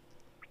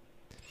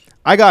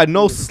 I got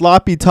no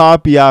sloppy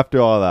toppy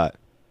after all that.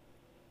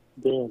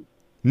 Damn.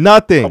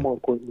 Nothing. Come on,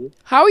 Courtney.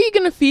 How are you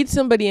gonna feed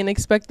somebody and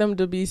expect them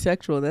to be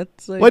sexual?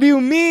 That's like, What do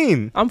you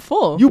mean? I'm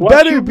full. You What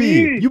better you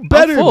be. mean? You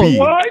better full. be.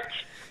 What?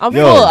 I'm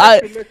Yo. full.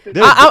 Listen.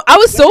 I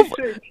was so Let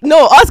me say-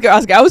 no, Oscar.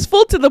 I was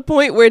full to the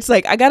point where it's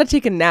like I gotta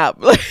take a nap.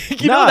 Like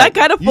you know that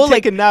kind of full. You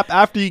take a nap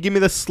after you give me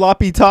the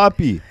sloppy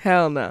toppy.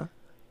 Hell no.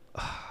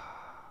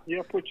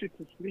 Yeah, put you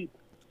to sleep.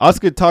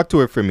 Oscar, talk to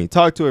her for me,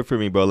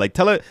 bro. Like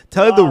tell her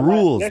the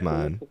rules, Listen,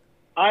 man. listen.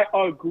 I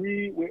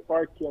agree with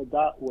Marky on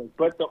that one,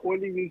 but the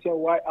only reason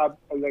why I'm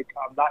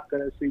not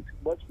gonna say too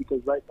much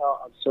because right now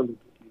I'm celibate.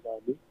 You know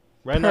what I mean?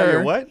 Right now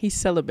you're what? He's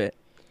celibate.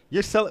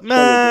 You're celibate,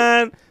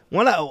 man.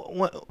 When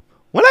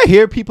I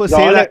hear people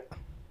say that,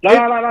 No.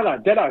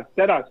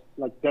 Deadass.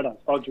 Like deadass.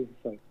 All due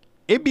respect.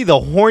 it be the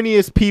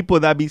horniest people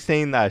that be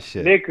saying that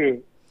shit.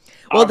 Nigga.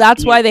 Well, I'm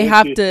that's why they being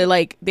have serious. to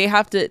like they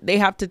have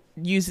to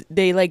use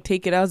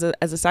take it as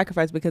a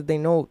sacrifice because they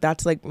know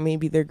that's like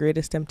maybe their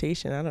greatest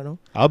temptation. I don't know.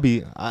 I'll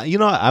be,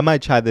 I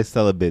might try this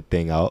celibate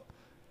thing out.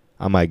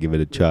 I might give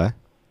it a try.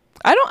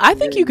 I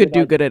think you could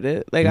do good at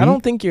it. Like I Me?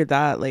 don't think you're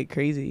that like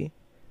crazy.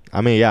 I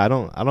mean, yeah, I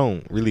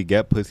don't really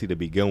get pussy to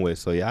begin with,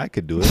 so yeah, I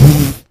could do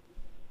it.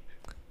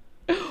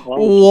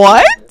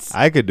 What?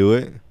 I could do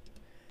it.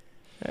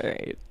 All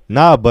right.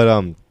 Nah,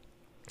 but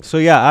so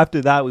yeah,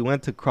 after that we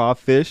went to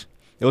Crawfish.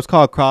 It was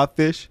called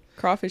Crawfish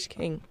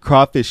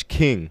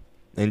King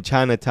in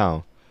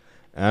Chinatown.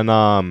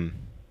 And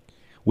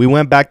we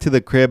went back to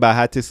the crib. I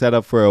had to set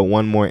up for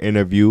one more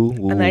interview.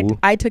 Ooh. And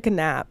I took a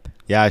nap.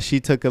 Yeah, she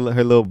took her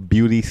little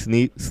beauty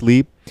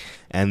sleep.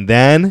 And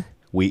then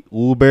we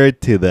Ubered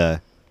to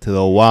the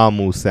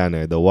WAMU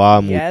Center, the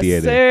WAMU Yes,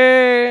 Theater.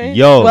 sir.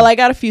 Yo. Well, I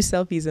got a few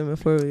selfies in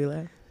before we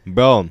left.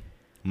 Bro,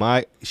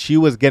 she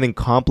was getting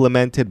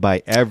complimented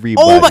by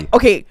everybody. Oh my.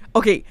 Okay.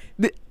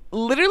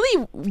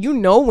 Literally,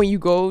 when you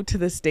go to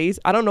the States,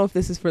 I don't know if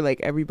this is for like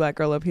every black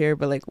girl up here,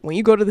 but like when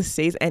you go to the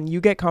States and you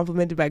get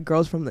complimented by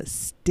girls from the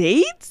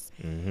States,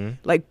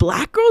 like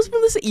black girls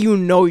from the States, you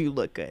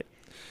look good.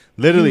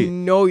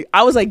 Literally.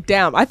 I was like,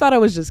 damn, I thought I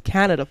was just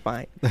Canada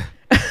fine.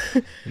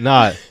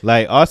 Nah,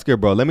 like Oscar,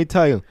 bro, let me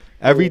tell you,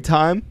 every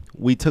time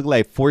we took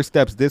like 4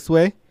 steps this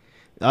way,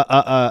 a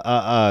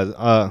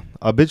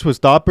bitch would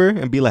stop her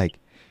and be like,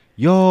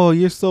 yo,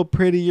 you're so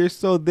pretty, you're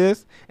so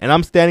this. And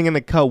I'm standing in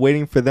the cut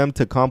waiting for them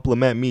to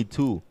compliment me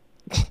too.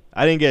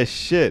 I didn't get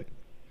shit.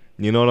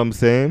 You know what I'm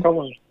saying? Come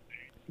on.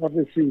 Let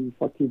me see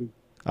fucking.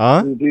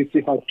 Huh? Do you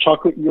see how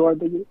chocolate you are,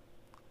 nigga?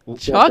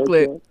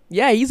 Chocolate.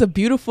 Yeah, he's a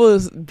beautiful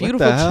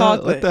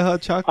chocolate. What the hell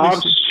chocolate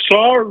I'm shit?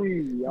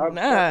 sorry.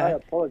 I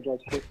apologize.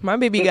 My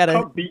baby got a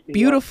Come beat me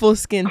beautiful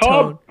skin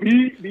tone. Come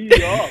beat me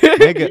up.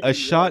 Nigga, a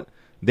shot.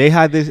 They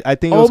had this, I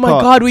think it Oh was my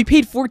called God, we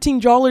paid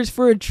 $14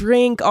 for a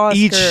drink, Oscar.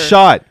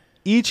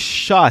 Each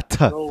shot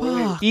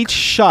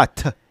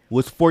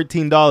was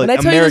 $14 When I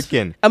tell you this-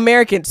 American.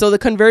 American. So the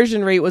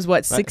conversion rate was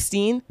what,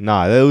 16?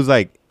 Nah, that was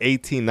like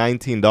 $18,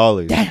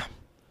 $19. Damn.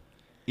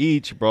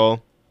 Each,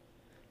 bro.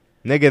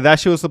 Nigga, that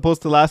shit was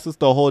supposed to last us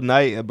the whole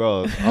night,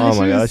 bro. Oh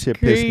my God, that shit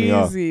pissed me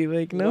off.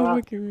 Like, no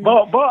fucking.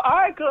 But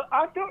I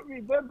don't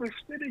remember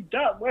spending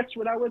that much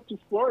when I went to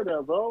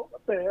Florida, bro.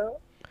 What the hell?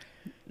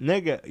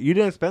 Nigga, you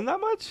didn't spend that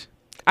much?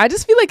 I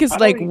just feel like it's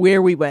like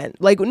where we went.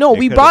 Like, no, It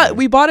we could've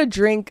been. bought a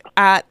drink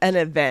at an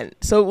event,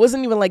 so it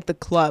wasn't even like the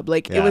club.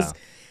 Like Yeah.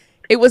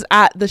 it was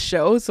at the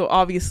show. So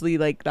obviously,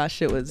 like that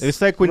shit was.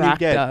 It's like when you racked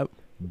get up.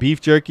 beef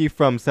jerky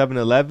from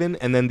 7-Eleven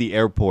and then the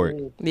airport.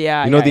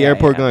 Yeah, You know the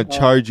airport yeah. gonna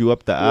charge you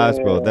up the ass,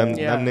 bro. Them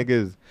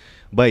niggas.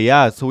 But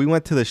yeah, so we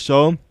went to the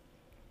show.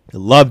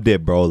 Loved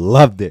it, bro.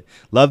 Loved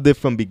it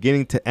from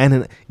beginning to end.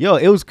 And yo,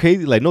 it was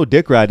crazy. Like no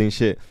dick riding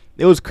shit.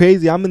 It was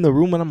crazy. I'm in the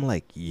room and I'm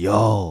like,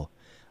 yo,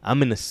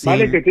 I'm in the My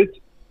same. nigga,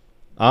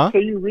 Huh? so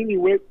you really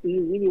went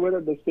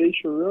on the stage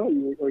for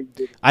real, or you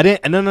didn't? I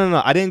didn't.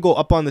 No. I didn't go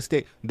up on the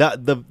stage.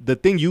 The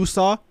thing you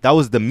saw, that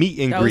was the meet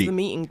and That greet. was the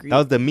meet and greet. That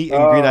was the meet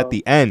and greet at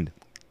the end.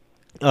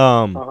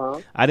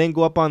 I didn't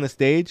go up on the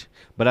stage,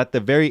 but at the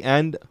very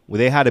end, where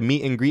they had a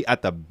meet and greet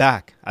at the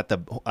back, at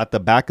the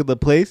back of the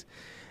place.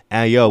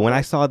 And yo, when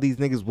I saw these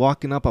niggas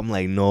walking up, I'm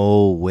like,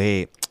 no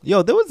way.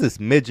 Yo, there was this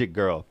midget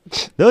girl.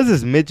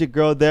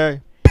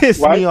 There.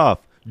 Pissed me off.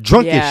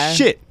 Drunk as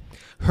shit.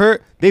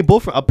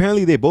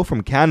 Apparently they both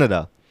from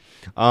Canada.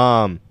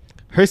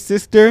 Her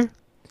sister,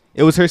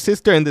 it was her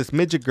sister and this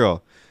midget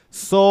girl.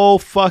 So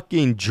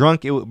fucking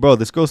drunk. Bro,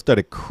 this girl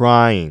started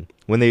crying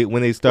when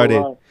they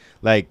started.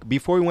 Like,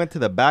 before we went to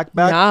the back.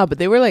 Nah, but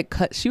they were like,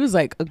 she was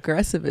like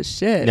aggressive as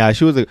shit. Yeah,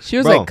 she was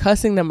like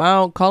cussing them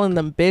out, calling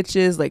them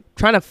bitches, like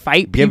trying to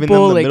fight giving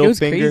people. Them the Like, it was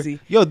finger. crazy.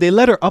 Yo, they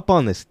let her up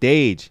on the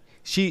stage.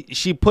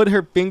 She put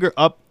her finger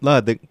up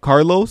the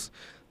Carlos,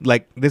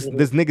 like this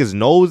nigga's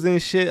nose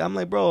and shit. I'm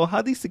like, bro,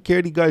 how these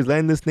security guards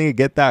letting this nigga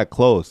get that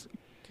close?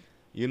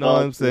 You know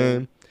what I'm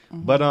saying?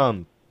 Mm-hmm.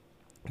 But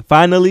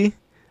finally,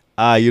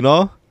 I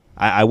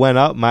went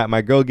up.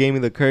 My girl gave me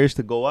the courage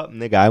to go up.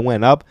 Nigga, I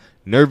went up,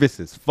 nervous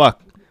as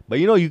fuck. But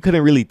you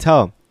couldn't really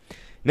tell.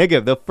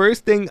 Nigga, the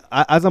first thing,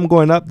 as I'm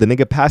going up, the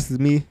nigga passes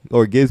me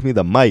or gives me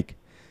the mic.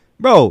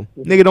 Bro,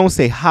 nigga don't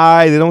say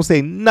hi. They don't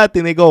say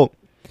nothing. They go,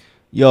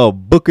 yo,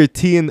 Booker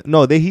T.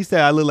 He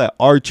said I look like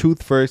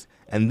R-Truth first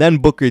and then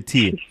Booker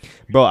T.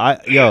 Bro,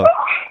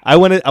 I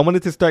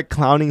wanted to start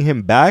clowning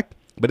him back,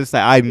 but it's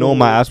like I know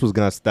my ass was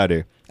going to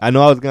stutter. I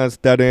know I was going to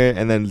stutter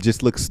and then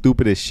just look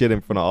stupid as shit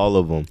in front of all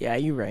of them. Yeah,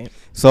 you're right.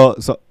 So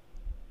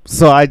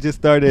I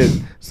just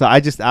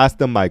asked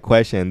them my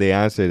question and they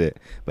answered it.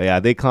 But yeah,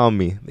 they call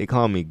me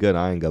good.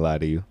 I ain't gonna lie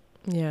to you.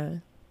 Yeah.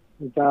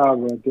 Nah,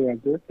 man,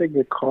 this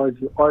nigga calls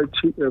you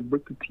R-Truth and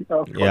Booker T.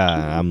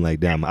 Yeah, I'm like,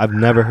 damn, I've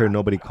never heard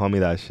nobody call me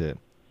that shit.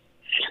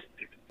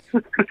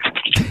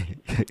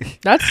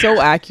 That's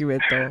so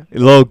accurate though.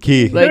 Low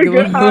key. Like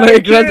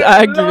that's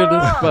accurate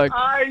as fuck.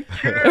 I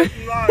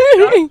can't lie.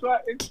 That's why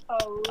it's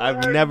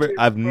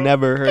I've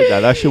never heard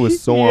that. That shit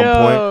was so on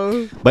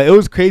point. But it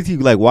was crazy,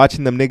 like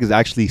watching them niggas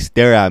actually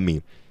stare at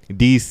me.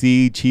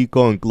 DC,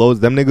 Chico, and Glows,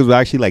 them niggas were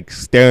actually like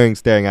staring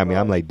at me.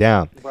 I'm like,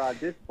 damn. Bro, at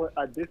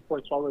this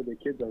point, swallow their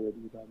kids already.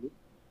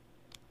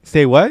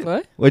 Say what?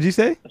 What? What'd you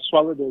say?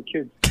 Swallow their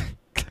kids.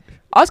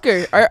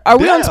 Oscar, are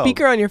we on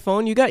speaker on your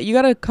phone? You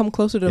gotta come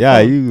closer to the phone. Yeah,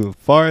 you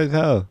far as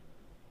hell.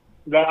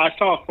 That I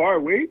saw far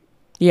away.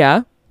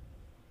 Yeah.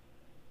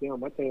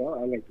 Damn, I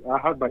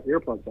had my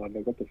earplugs on.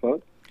 Like, what the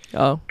fuck?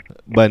 Oh.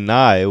 But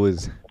nah, it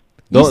was.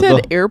 You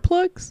said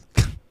earplugs?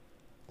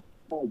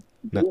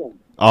 No.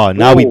 Oh,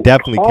 now we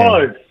definitely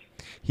can.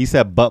 He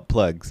said butt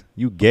plugs.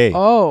 You gay.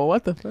 Oh,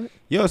 what the fuck?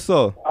 Yo,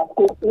 so.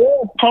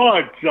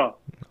 AirPods.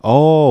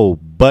 Oh,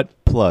 butt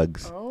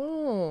plugs.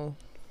 Oh.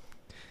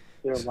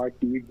 Yeah,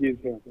 Mikey, you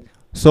give him.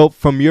 So,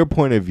 from your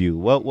point of view,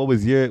 what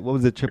was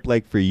the trip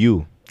like for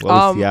you? What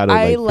was Seattle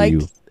like for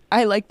you?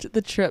 I liked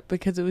the trip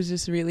because it was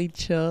just really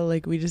chill.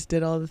 Like, we just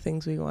did all the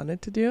things we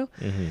wanted to do.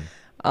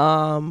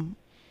 Mm-hmm.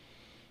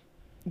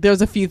 There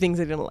was a few things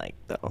I didn't like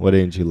though. What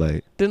didn't you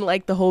like? Didn't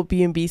like the whole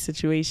B&B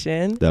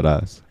situation. That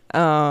ass.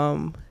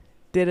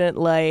 Didn't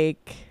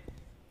like.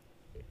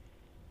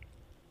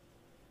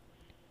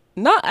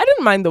 I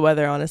didn't mind the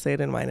weather. Honestly, I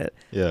didn't mind it.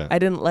 Yeah. I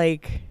didn't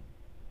like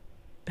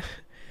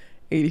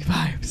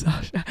 85,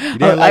 Sasha. You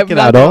didn't like it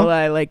at all?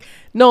 Like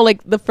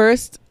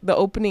the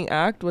opening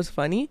act was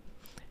funny.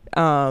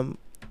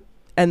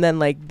 And then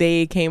like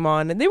they came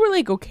on and they were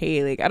like,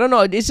 okay, like I don't know,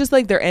 it's just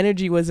like their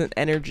energy wasn't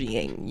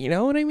energying, you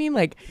know what I mean?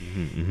 Like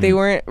they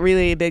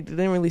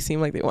didn't really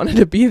seem like they wanted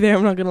to be there,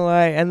 I'm not gonna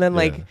lie. And then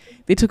like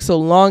they took so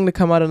long to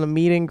come out on the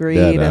meet and greet,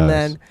 and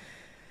then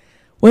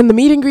when the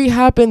meet and greet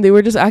happened, they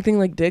were just acting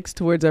like dicks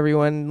towards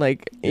everyone.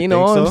 Like, you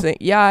know what I'm saying?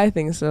 Yeah, I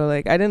think so.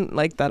 Like, I didn't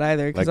like that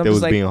either. Like, I'm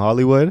just being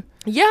Hollywood?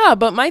 Yeah,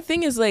 but my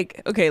thing is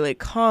like, okay, like,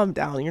 calm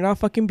down. You're not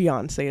fucking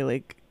Beyonce.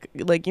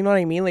 Like, you know what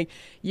I mean? Like,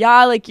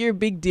 yeah, like, you're a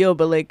big deal,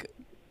 but like,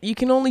 you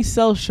can only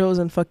sell shows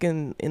in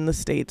the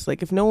States.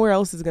 Like, if nowhere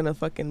else is gonna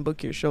fucking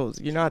book your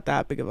shows, you're not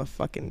that big of a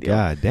fucking deal.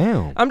 God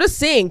damn. I'm just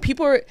saying,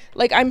 people are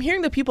like, I'm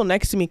hearing the people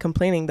next to me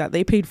complaining that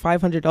they paid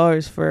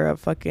 $500 for a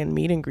fucking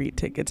meet and greet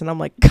tickets, and I'm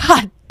like,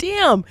 God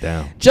damn.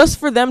 Just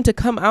for them to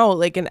come out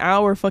like an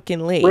hour fucking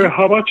late. Wait,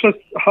 how much was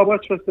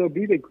the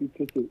meet and greet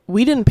ticket?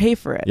 We didn't pay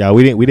for it. Yeah,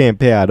 we didn't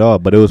pay at all,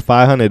 but it was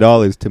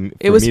 $500 to.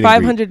 It was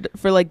 $500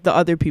 for like the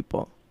other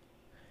people.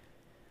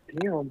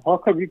 Damn, how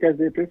come you guys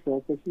didn't pay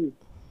for it?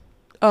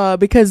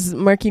 Because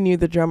Marky knew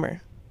the drummer.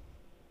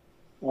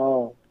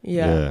 Oh.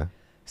 Yeah.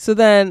 So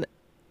then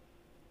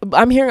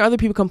I'm hearing other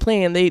people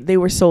complain. They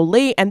were so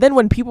late. And then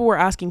when people were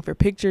asking for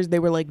pictures, they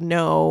were like,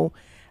 no.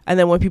 And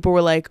then when people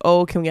were like,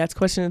 oh, can we ask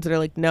questions? They're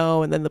like,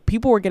 no. And then the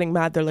people were getting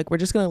mad. They're like, we're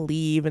just going to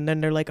leave. And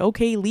then they're like,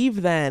 okay,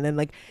 leave then. And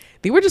like,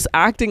 they were just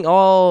acting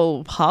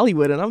all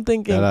Hollywood. And I'm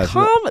thinking,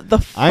 calm the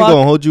fuck I ain't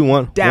gonna hold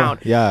you down.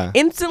 Yeah.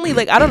 Instantly,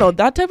 like, I don't know.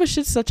 That type of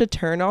shit's such a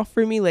turn off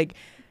for me. Like,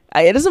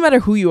 it doesn't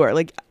matter who you are.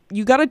 Like,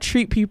 you gotta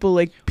treat people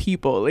like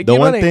people. Like, you know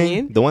what I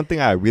mean? The one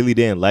thing I really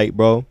didn't like,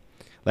 bro,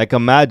 like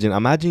imagine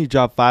you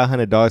drop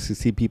 $500 to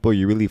see people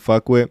you really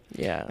fuck with.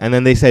 Yeah. And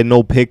then they said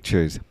no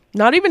pictures.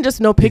 Not even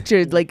just no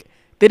pictures, like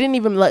They didn't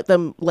even let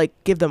them like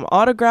give them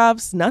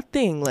autographs,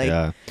 nothing. Like,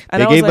 Yeah.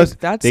 and They I was gave like, us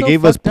that's they so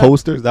gave us fucked up.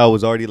 posters that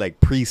was already like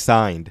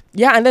pre-signed.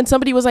 Yeah, and then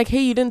somebody was like,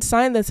 "Hey, you didn't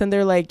sign this," and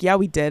they're like, "Yeah,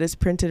 we did. It's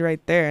printed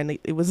right there," and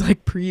it was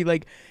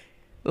like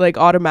like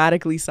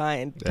automatically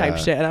signed type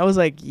Yeah. shit. And I was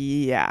like,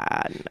 "Yeah,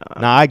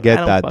 no." Nah, I get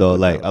don't that fuck though.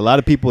 with Like them. a lot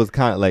of people was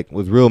kind of like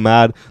was real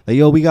mad. Like,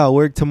 yo, we got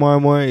work tomorrow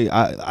morning.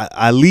 I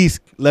at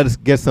least let us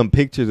get some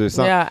pictures or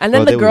something. Yeah, and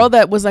then Bro, the they girl was-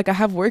 that was like, "I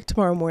have work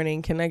tomorrow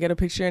morning. Can I get a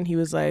picture?" And he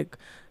was like,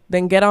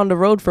 "Then get on the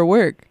road for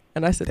work."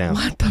 And I said, Damn.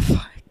 "What the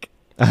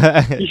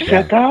fuck?" You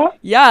said that?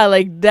 Yeah,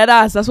 like dead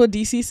ass. That's what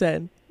DC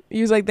said.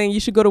 He was like, "Then you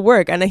should go to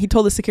work." And then he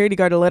told the security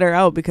guard to let her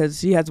out because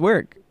she has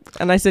work.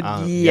 And I said,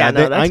 "Yeah,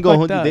 no, I that's ain't gonna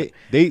fucked hold up."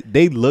 you.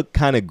 They look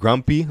kind of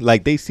grumpy.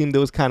 Like they seemed they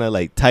was kind of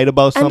like tight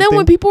about something. And then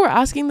when people were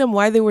asking them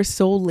why they were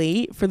so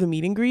late for the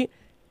meet and greet,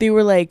 they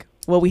were like,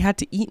 "Well, we had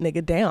to eat,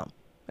 nigga, damn."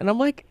 And I'm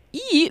like,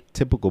 "Eat?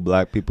 Typical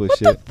black people What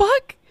shit. the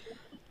fuck?"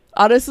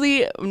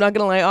 Honestly, I'm not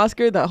gonna lie,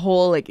 Oscar. That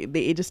whole like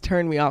it just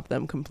turned me off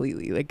them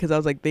completely. Like, cause I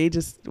was like, they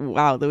just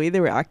wow, the way they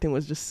were acting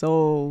was just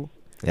so.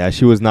 Yeah,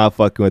 she was not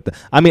fucking with them.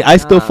 I mean, I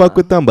still fuck Nah.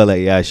 with them, but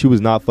like, yeah, she was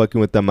not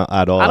fucking with them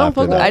at all. I don't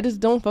after fuck. With, that. I just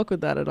don't fuck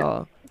with that at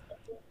all.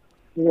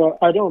 You know,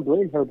 I don't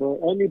blame her, but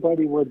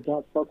anybody would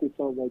not fuck with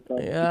something like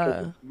that.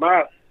 Yeah.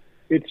 Because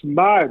it's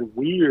mad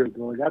weird,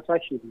 though. That's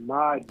actually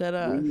mad That,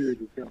 weird.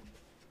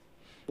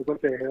 Like,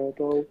 what the hell,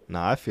 though?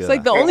 Nah, I feel It's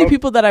like that. the only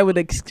people that I would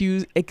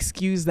excuse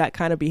that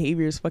kind of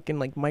behavior is fucking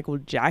like Michael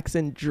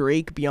Jackson,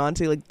 Drake,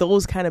 Beyonce, like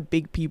those kind of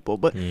big people.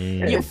 But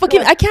you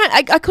fucking, I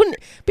couldn't,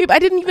 babe. I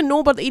didn't even know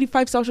about the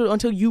 85 South Show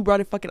until you brought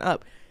it fucking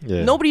up.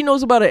 Yeah. Nobody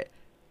knows about it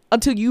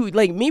until you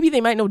like. Maybe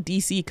they might know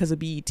DC because of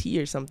BET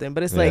or something.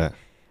 But it's like Yeah.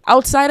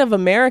 outside of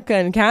America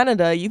and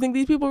Canada, you think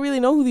these people really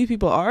know who these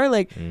people are?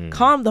 Like,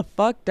 calm the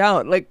fuck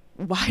down. Like,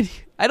 why?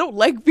 I don't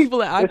like people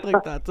that act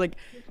like that. It's like.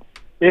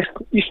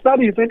 It's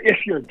not even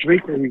if you're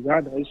Drake or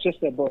Rihanna. It's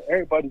just that, bro,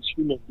 everybody's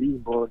human being,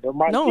 bro.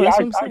 No, that's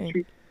what I'm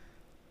saying.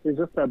 It's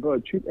just that, bro,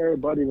 treat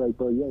everybody like,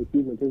 bro, you're a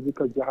human. Just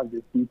because you have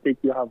this, you think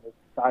you have a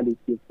status,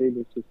 you're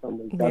famous or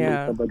something like that, Yeah.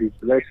 makes somebody's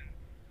less.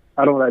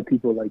 I don't like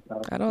people like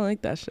that. I don't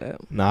like that shit.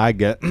 Nah, I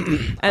get.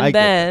 And I get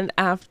then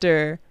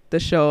after the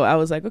show, I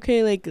was like,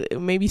 okay, like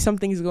maybe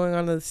something's going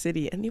on in the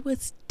city, and it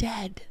was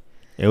dead.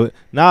 it was,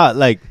 nah,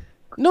 like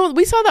No,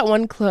 we saw that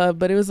one club,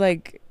 but it was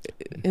like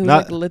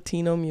like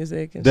Latino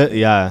music. And shit.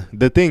 yeah.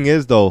 The thing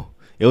is though,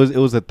 it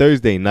was a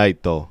Thursday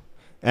night though,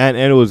 and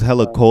it was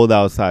hella cold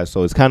outside,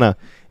 so it's kind of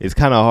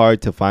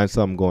hard to find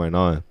something going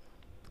on.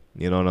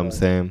 You know what I'm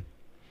saying?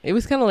 It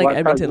was kind of like What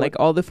Edmonton, time- like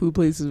all the food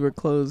places were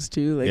closed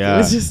too. Like Yeah. it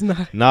was just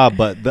not. Nah,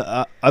 but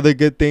the other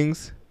good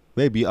things,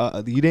 baby,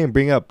 you didn't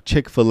bring up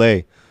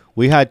Chick-fil-A.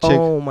 We had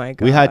Oh my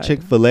god. we had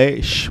Chick-fil-A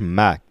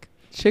schmack.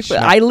 Chick-fil-A.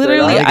 Smack. I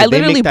literally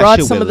They make that brought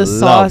shit some of the with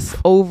sauce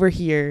love. over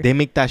here. They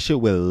make that shit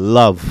with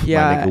love.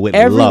 Yeah, my nigga, with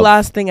every love.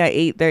 last thing I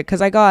ate there, because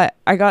I got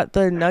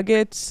the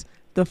nuggets,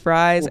 the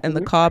fries, and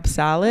the Cobb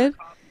salad,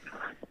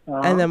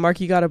 and then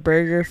Marky got a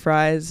burger,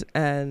 fries,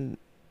 and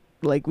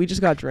like we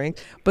just got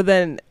drinks. But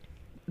then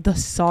the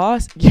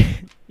sauce,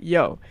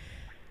 yo,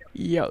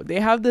 they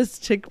have this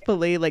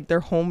Chick-fil-A like their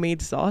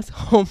homemade sauce.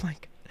 Oh my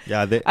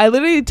god! Yeah, I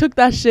literally took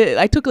that shit.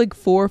 I took like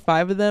 4 or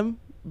 5 of them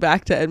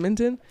back to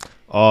Edmonton.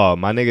 oh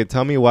my nigga,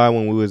 tell me why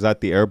when we was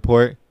at the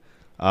airport,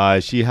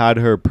 she had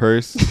her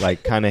purse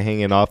like kind of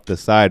hanging off the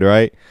side,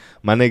 right?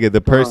 My nigga, the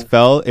purse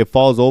fell. It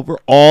falls over.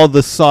 All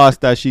the sauce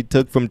that she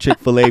took from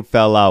Chick-fil-A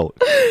fell out.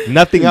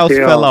 Nothing else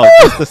Damn. fell out.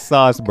 Just the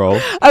sauce,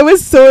 bro. I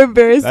was so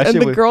embarrassed, That and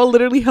shit the was- girl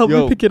literally helped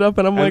Yo, me pick it up,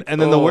 and I'm like, And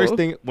then the worst "Oh."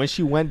 thing, when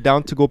she went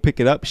down to go pick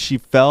it up, she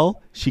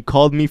fell. She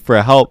called me for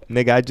help.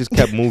 Nigga, I just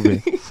kept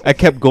moving. I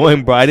kept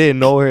going, bro. I didn't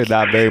know her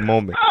that very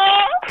moment.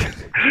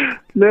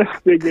 Let's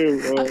dig in,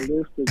 bro. Let's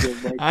dig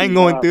in, Mikey. I ain't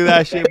going through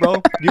that shit, bro.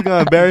 You gonna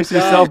embarrass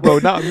yourself, bro,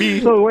 not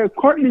me. So wait,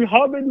 Courtney,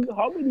 how many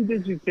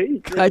did you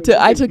take? I took a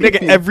Nigga,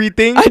 few.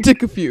 everything. I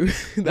took a few.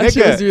 That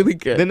shit Nigga, was really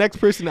good. The next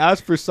person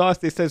asked for sauce.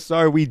 They said,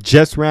 sorry, we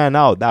just ran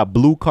out. That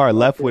blue car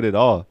left with it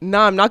all.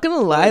 Nah, I'm not gonna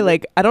lie.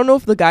 Like, I don't know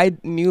if the guy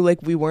knew like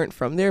we weren't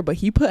from there, but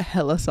he put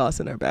hella sauce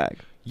in our bag.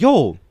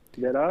 Yo,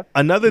 Yeah,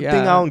 another thing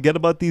Yeah. I don't get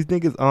about these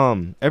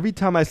niggas, every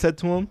time I said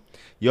to him,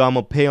 yo, I'm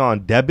gonna pay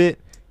on debit,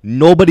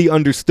 nobody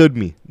understood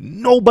me.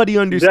 Nobody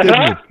understood me.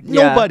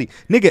 Yeah. Nobody.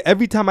 Nigga,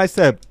 every time I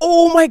said,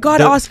 Oh my god,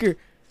 The- Oscar.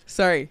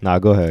 Sorry, nah,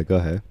 go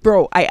ahead.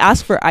 bro. I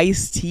asked for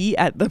iced tea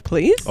at the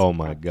place. Oh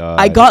my God.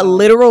 I got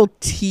literal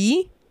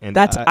tea And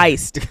that's I-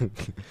 iced,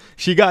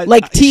 She got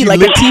like tea, she like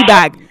lit- a tea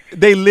bag.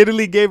 They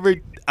literally gave her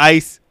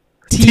ice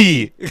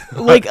tea.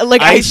 Like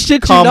I Ice,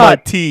 shit you comma,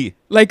 not. tea.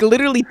 Like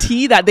literally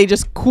tea that they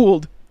just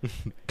cooled.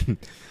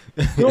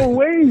 no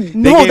way.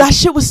 No, gave- that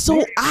shit was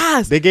so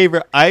ass. They gave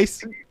her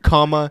ice,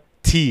 comma,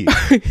 tea.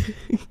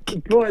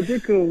 Bro,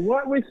 Dickle,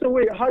 what? Wait, so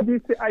wait, how do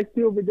you say I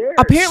see over there?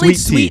 Apparently,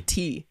 Sweet sweet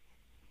tea.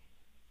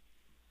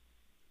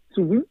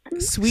 Sweet?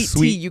 Sweet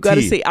Sweet tea. You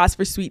gotta tea. say ask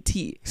for sweet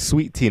tea.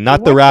 Sweet tea, not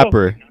What the the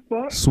rapper.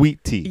 fuck?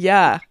 Sweet tea.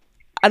 Yeah.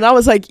 And I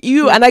was like,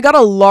 ew. And I got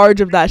a large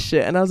of that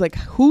shit. And I was like,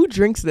 who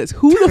drinks this?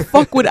 Who the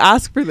fuck would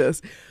ask for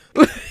this?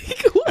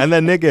 And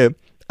then nigga,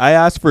 I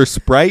asked for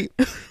Sprite.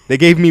 They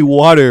gave me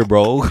water,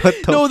 bro. What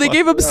the No, they fuck?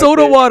 gave him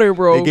soda water,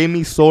 bro. They gave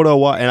me soda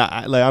water, and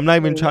I'm not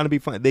even trying to be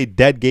funny. They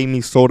dead gave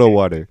me soda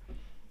water.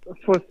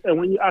 And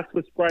when you ask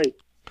for Sprite,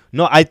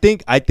 No, I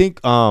think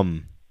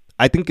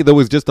there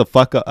was just a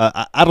fuck up.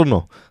 I don't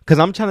know, cause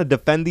I'm trying to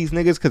defend these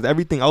niggas, cause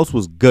everything else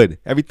was good.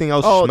 Everything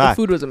else smacked.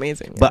 The food was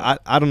amazing. Yeah.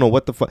 But I don't know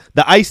what the fuck.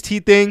 The iced tea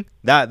thing,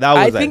 that was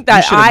I like, think that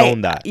you should have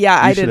known that. Yeah,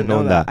 You I should have didn't know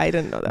known that. I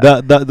didn't know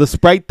that. The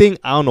Sprite thing,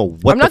 I don't know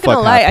what I'm the not fuck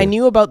gonna lie. happened. I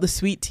knew about the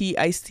sweet tea,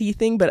 iced tea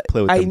thing, but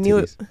Play with I them knew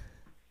it. titties.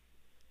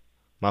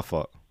 My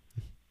fault.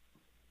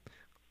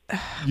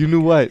 You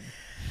knew what?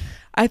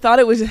 I thought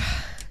it was.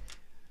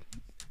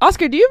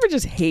 Oscar, do you ever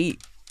just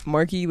hate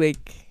Marky?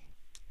 Like,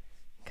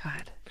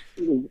 God.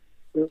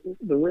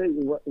 the way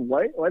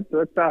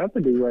what's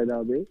happening right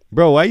now, man?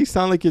 Bro, why you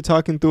sound like you're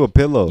talking through a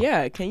pillow?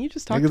 Yeah, can you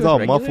just talk to Niggas us all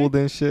regular? muffled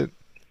and shit.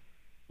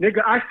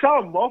 Nigga, I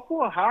saw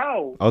muffled.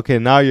 How? Okay,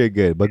 now you're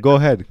good. But go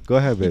ahead,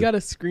 babe. You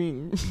gotta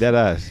scream. Dead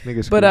ass,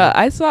 niggas. But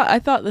I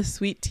thought the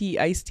sweet tea,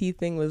 iced tea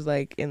thing was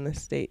like in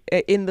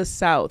the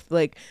South,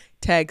 like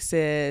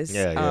Texas.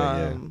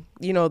 Yeah.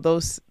 You know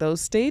those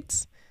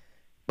states.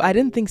 But I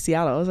didn't think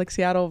Seattle. I was like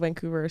Seattle,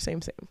 Vancouver,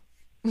 same.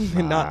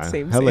 Not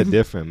same. Hella same.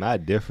 different,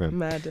 mad different.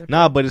 Mad different.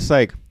 Nah, but it's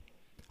like,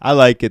 I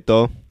like it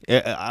though.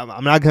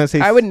 I'm not gonna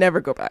say. I would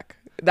never go back.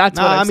 That's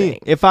what I'm saying.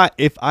 if I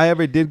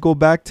ever did go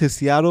back to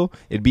Seattle,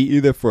 it'd be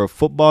either for a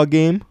football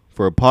game,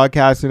 for a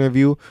podcast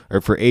interview,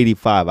 or for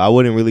 85. I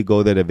wouldn't really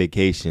go there to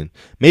vacation.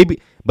 Maybe,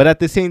 but at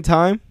the same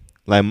time,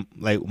 like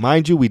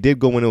mind you, we did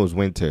go when it was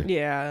winter.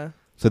 Yeah.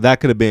 So that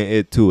could have been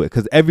it too.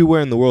 Because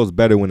everywhere in the world is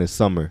better when it's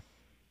summer.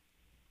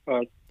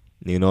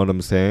 You know what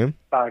I'm saying?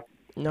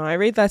 No, I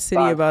rate that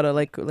city about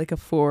a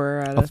 4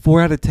 out of A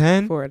 4 out of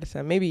 10. 4 out of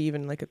 10, maybe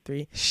even like a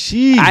 3.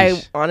 Sheesh.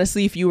 I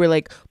honestly, if you were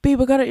like, babe,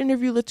 I got an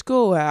interview, let's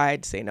go,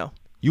 I'd say no.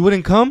 You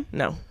wouldn't come?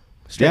 No.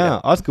 Straight Yeah,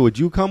 up. Oscar, would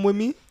you come with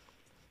me?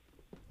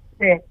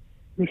 Yeah.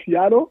 In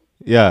Seattle?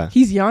 Yeah.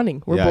 He's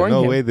yawning. We're boring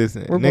no him. way. We're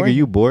Nigga, boring.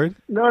 you bored?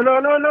 No.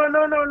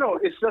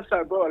 It's just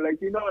that, bro.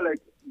 Like, you know, like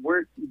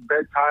work,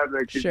 bedtime,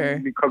 like Sure.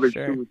 we covered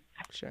Sure. food.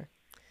 Sure.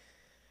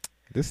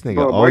 This nigga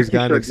Bro, always Marky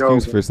got an should know,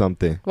 excuse bro. for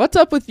something. What's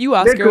up with you,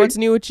 Oscar? Nigga. What's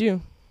new with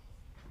you?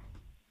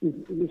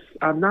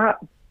 I'm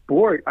not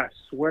bored. I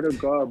swear to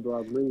God, bro.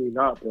 I'm really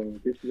not, bro.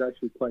 This is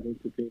actually quite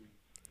entertaining.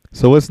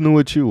 So what's new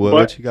with you? What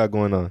But- you got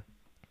going on?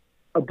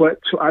 But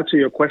to answer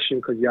your question,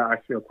 because I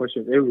asked me a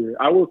question earlier,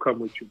 I will come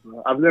with you,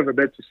 bro. I've never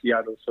been to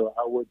Seattle, so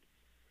I would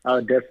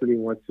definitely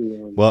want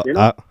to. Well, you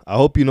know? I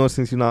hope you know,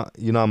 since you're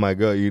not my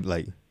girl, you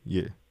like,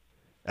 yeah,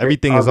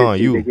 everything is on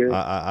Obviously, you. nigga.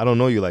 I don't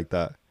know you like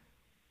that.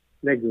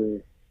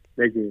 Nigga.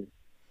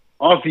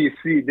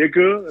 Obviously,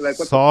 nigga. Like,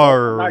 what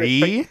Sorry.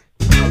 The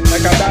fuck?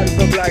 Like, I'm not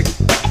some like.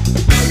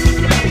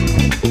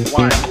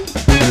 Why?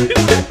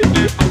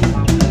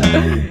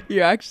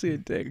 You're actually a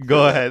dick.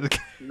 Go ahead.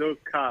 No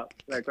cop.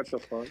 Like, what the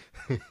fuck?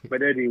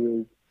 But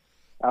anyways,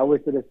 I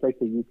always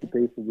expected you to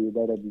pay for me. That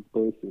would be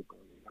bullshit, bro.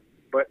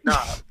 But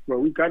nah, bro,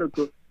 we gotta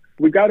go.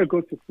 We gotta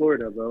go to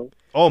Florida, bro.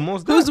 Oh,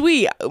 most. Who's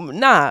we?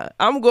 Nah,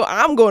 I'm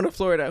going to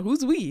Florida.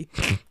 Who's we?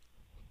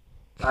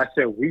 I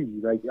said we,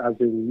 like, as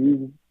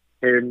in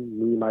you, him,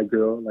 me, my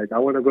girl. Like, I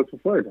want to go to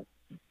Florida.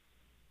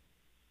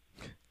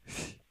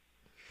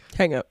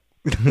 Hang up.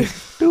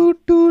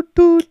 Doot, doot,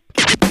 doot.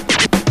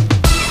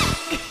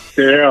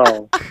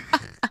 Damn.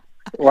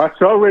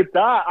 What's up with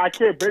that? I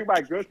can't bring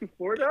my girl to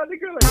Florida,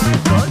 nigga. Like, what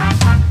the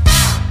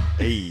fuck?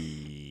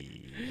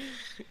 Hey.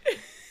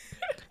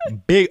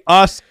 Big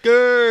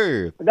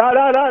Oscar. No.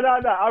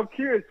 I'm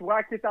curious.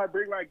 Why can't I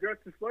bring my girl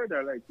to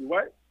Florida? Like,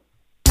 what?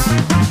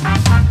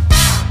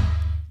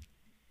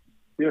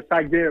 Yo,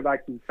 Sagir,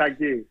 Baki.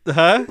 Sagir.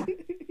 Huh?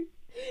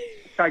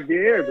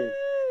 Sagir, man.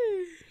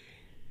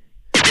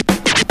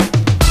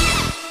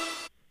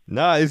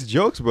 Nah, it's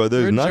jokes, bro.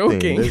 There's We're nothing.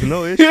 joking. There's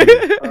no issue.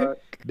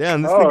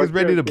 Damn, this nigga's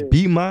ready to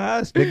beat my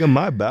ass, nigga.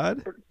 My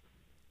bad.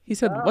 He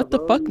said, Nah, what the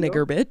bro, fuck, you know?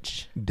 nigger,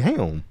 bitch?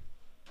 Damn.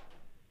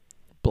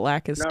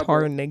 Black as Nah, tar,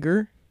 bro.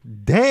 nigger.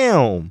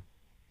 Damn.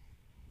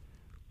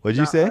 What'd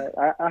you say?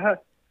 I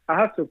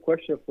have some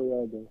question for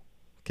y'all, though.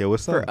 Okay,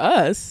 what's For up?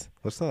 us?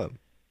 What's up?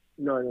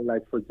 No,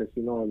 like, for just,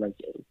 you know,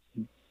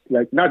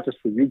 like not just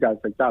for you guys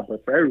like that,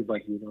 but for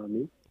everybody, you know what I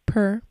mean?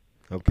 Per.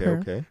 Okay, Sure.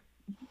 okay.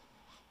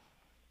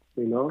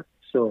 You know?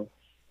 So,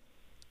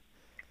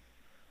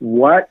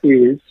 what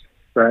is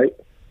the,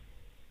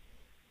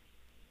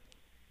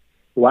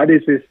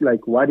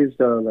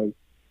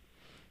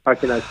 how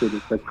can I say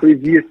this?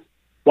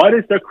 What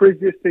is the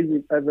craziest thing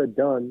you've ever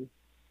done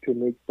to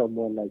make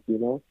someone, like, you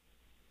know,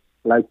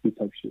 like you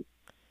type shit?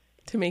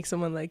 To make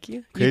someone like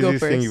you? You go Craziest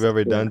first. thing you've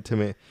ever done to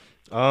me.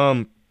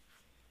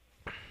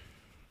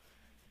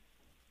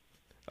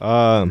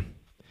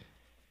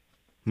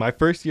 My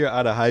first year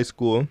out of high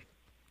school.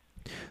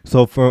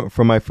 So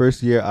for my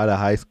first year out of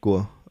high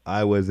school,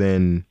 I was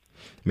in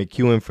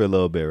McEwen for a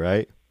little bit,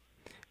 right?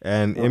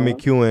 And in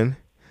McEwen,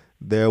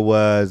 there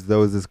was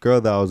this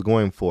girl that I was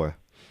going for.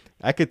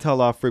 I could tell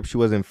off rip she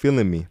wasn't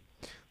feeling me.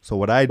 So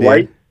what I did,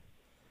 White?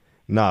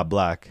 nah,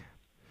 black.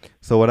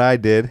 So what I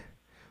did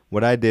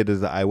what I did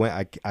is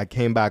I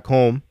came back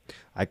home.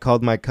 I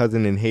called my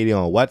cousin in Haiti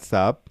on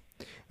WhatsApp,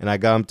 and I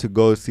got him to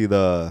go see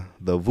the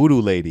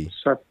voodoo lady.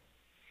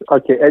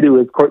 Okay,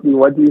 anyways, Courtney,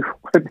 what do you...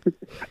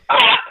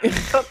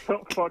 shut the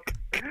fuck.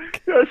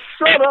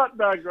 Shut up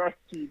now,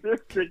 Grusky.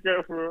 This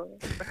nigga, bro.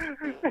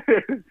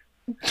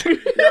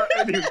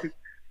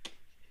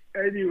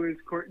 Anyways,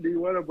 Courtney,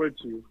 what about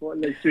you? What,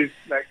 answer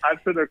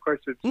the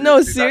question.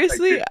 No,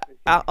 seriously.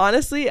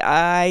 Honestly,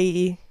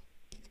 I've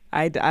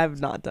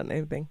not done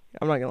anything.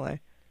 I'm not gonna lie.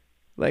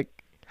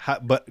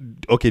 But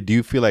okay, do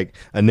you feel like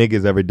a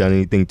nigga's ever done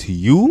anything to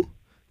you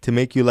to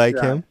make you like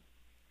him?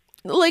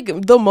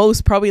 The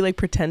most probably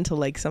pretend to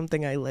like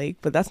something I like,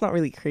 but that's not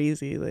really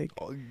crazy.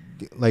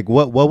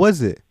 What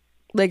was it?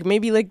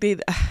 Maybe they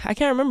I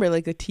can't remember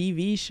a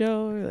TV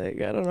show or I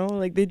don't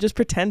know, they just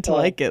pretend to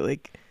like it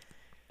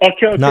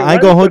Okay. No, I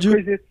ain't gonna hold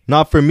you.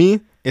 Not for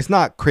me. It's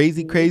not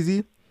crazy.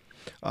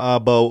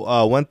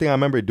 But one thing I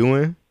remember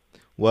doing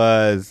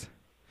was,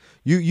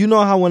 you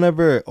know how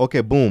whenever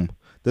boom,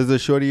 there's a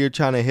shorty you're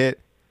trying to hit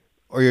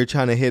or you're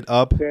trying to hit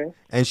up,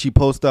 and she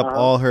posts up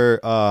all her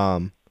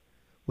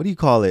what do you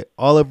call it?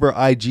 All of her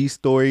IG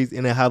stories,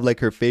 and it have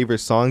her favorite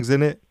songs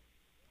in it.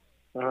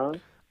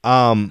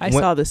 I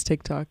saw this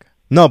TikTok.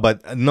 No,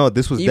 but no,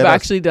 this was. You've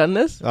actually done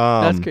this?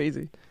 That's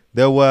crazy.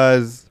 There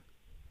was.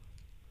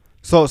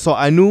 So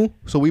I knew.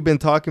 So we've been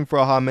talking for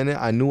a hot minute.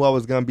 I knew I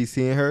was gonna be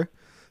seeing her.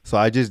 So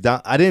I didn't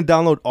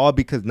download all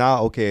because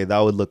now that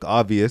would look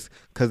obvious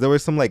because there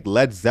was some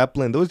Led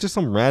Zeppelin. There was just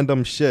some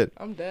random shit.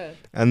 I'm dead.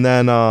 And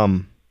then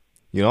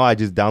I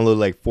just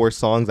downloaded 4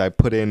 songs. I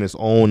put it in its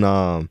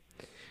own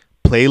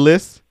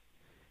playlist,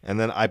 and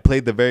then I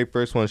played the very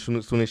first one as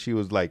soon as she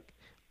was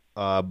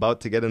about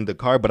to get in the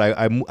car, but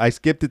I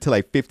skipped it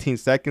to 15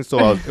 seconds,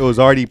 so it was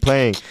already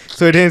playing,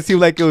 so it didn't seem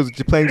like it was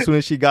playing as soon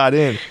as she got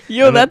in.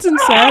 Yo, that's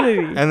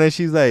insanity. And then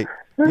she's like,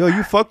 yo,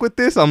 you fuck with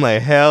this? I'm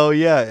like, hell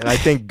yeah. And I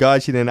thank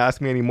God she didn't ask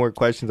me any more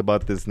questions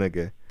about this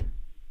nigga.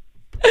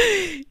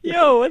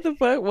 Yo, what the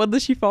fuck? What,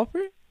 did she fall for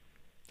it?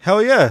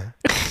 Hell yeah.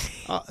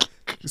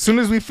 As soon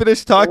as we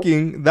finished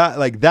talking,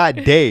 that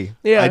day,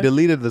 I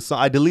deleted the song.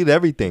 I deleted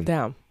everything.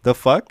 Damn. The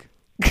fuck?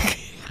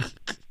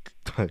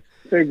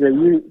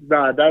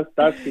 Nigga,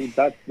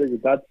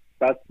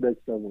 that's next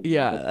level.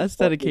 Yeah, that's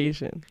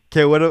dedication.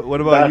 Okay, what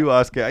about you,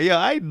 Oscar? Yeah,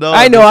 I know.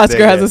 I know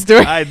Oscar has a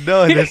story. I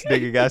know this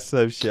nigga got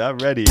some shit. I'm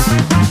ready.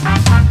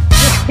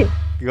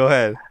 Go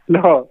ahead.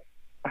 No,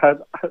 I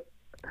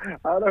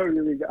don't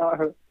really.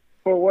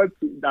 For one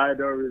thing, I don't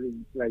really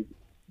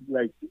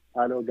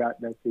I don't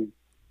got nothing.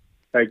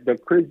 The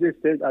craziest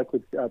thing I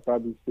could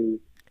probably say,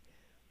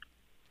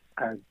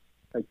 I've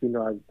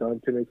done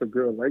to make a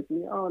girl like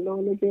me. Oh no,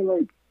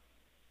 nigga,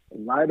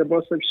 lied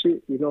about some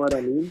shit. You know what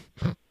I mean?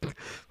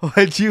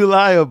 What'd you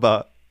lie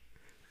about?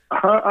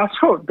 I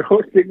don't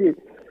know, nigga.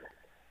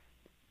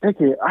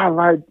 Nigga, I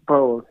lied,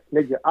 bro.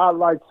 Nigga, I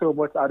lied so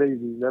much I didn't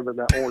even remember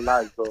my own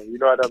lies, bro. You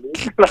know what I mean?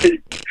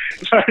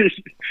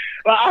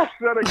 I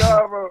swear to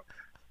God, bro.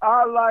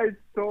 I lied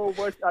so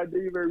much I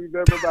didn't even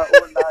remember my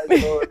own lies,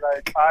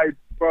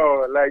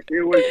 bro.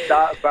 It was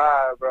that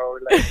bad, bro.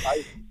 It's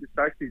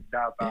actually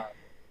that bad.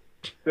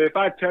 So if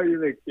I tell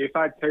you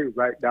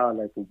right now,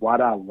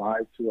 what I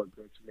lied to a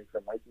girl to make her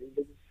like me,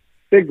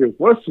 nigga,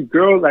 once a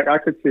girl, I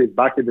could say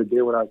back in the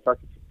day when I was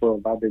talking to girl,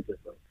 my nigga,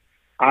 bro,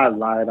 I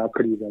lied. I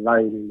couldn't even lie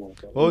anymore.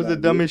 Bro. What was the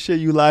dumbest shit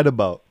you lied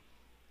about?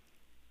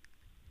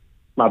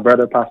 My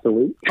brother passed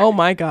away. Oh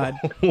my God.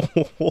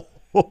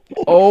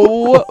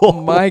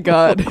 Oh my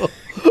God.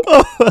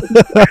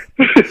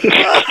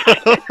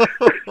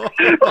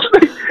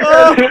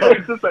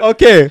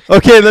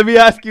 Okay, let me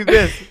ask you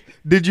this.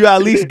 Did you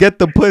at least get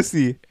the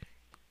pussy?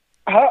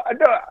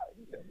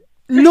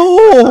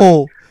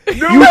 No. I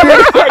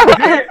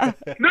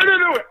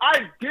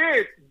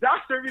did.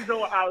 That's the reason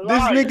why I lied.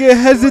 This nigga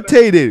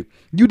hesitated.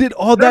 You did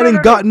all that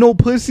and got no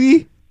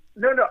pussy?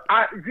 No.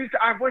 I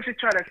wasn't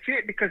trying to say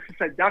it because it's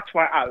that's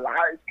why I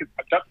lied. Because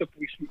I got the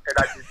pussy and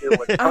I just didn't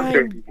want to come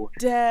there anymore.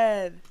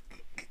 Dead.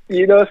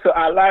 So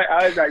I lied.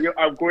 I was like, yo,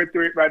 I'm going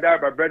through it right now.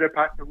 My brother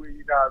passed away.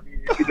 You know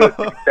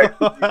what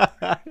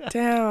I mean?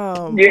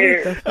 Damn.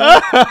 Yeah.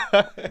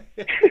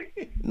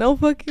 No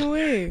fucking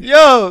way.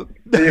 Yo.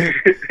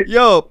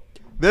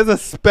 There's a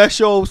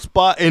special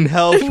spot in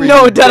hell for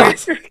no, you. No,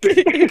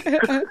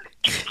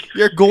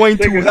 You're going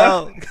to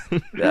hell.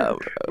 No,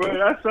 bro,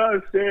 that's what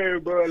I'm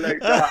saying, bro. I've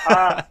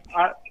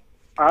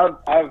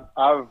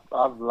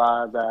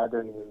lied that I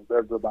didn't even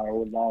remember my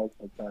own life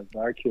sometimes.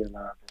 I can't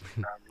lie.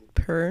 You know what I mean?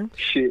 Per.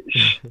 Shit.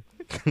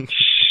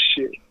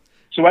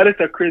 So what is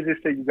the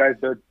craziest thing you guys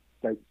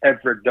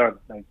ever done?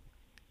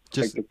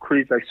 Just the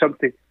crazy,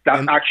 something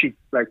that's actually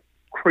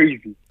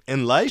crazy.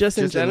 In life? Just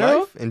in general?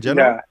 Life? In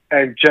general?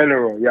 Yeah, in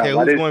general. Yeah. Okay,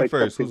 who's going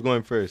first? Who's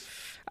going first?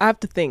 I have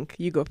to think.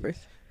 You go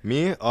first.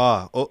 Me?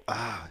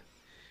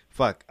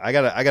 Fuck. I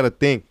gotta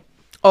think.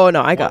 Oh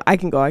no, I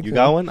can go. You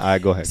got one? All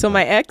right, go ahead. So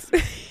my ex.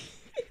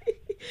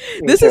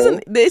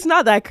 It's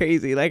not that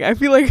crazy. I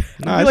feel like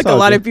a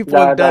lot of people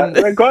have done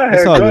this. Go ahead.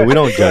 It's all good. We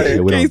don't judge it.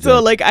 Okay,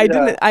 so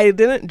I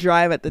didn't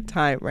drive at the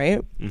time,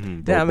 right?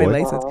 Mm-hmm. Didn't have my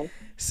license.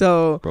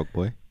 So broke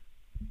boy.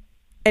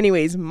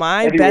 anyways,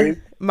 my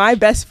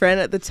best friend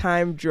at the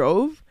time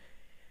drove,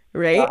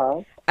 right?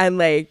 And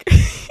like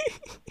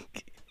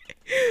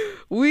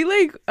we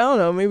like, I don't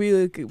know, maybe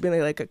like been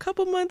like a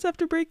couple months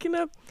after breaking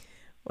up.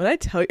 When I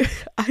tell you,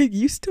 I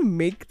used to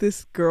make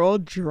this girl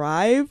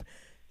drive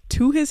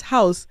to his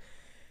house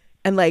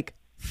and like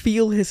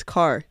feel his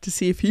car to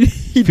see if he'd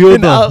feel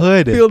been the out,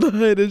 hood. feel the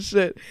hood and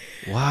shit.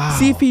 Wow.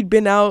 See if he'd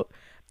been out,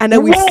 and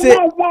then we sit.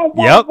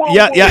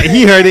 Yeah.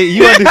 He heard it.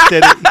 You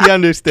understood it. He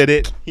understood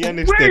it. He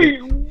understood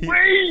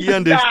it. He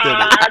understood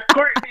it.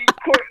 Courtney,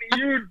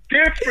 you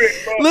different,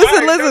 bro.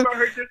 Listen.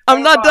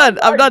 I'm not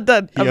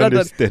done. He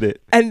understood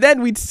it. And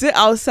then we'd sit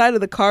outside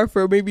of the car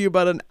for maybe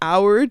about an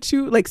hour or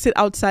two, like sit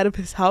outside of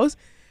his house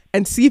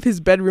and see if his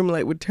bedroom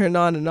light would turn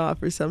on and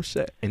off or some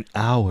shit. An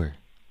hour.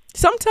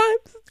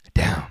 Sometimes.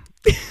 Damn.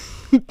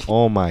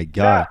 Oh my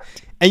God.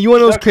 And you want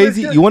to know what's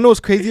crazy? You want to know what's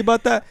crazy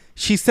about that?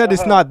 She said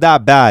it's not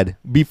that bad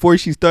before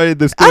she started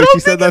the story. She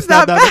said that's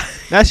not that bad.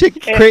 That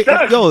shit crazy.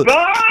 Yo,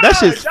 that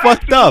shit's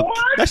fucked up.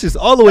 That shit's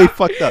all the way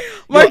fucked up.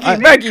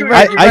 Marky.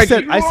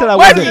 I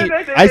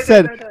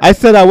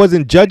said I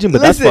wasn't judging, but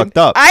listen, that's fucked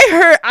up.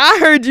 I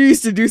heard you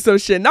used to do some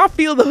shit. Not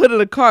feel the hood of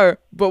the car,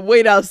 but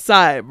wait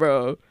outside,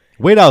 bro.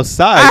 Wait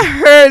outside. I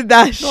heard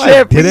that shit.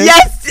 I didn't.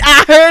 Yes,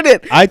 I heard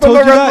it. I told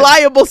from a you that.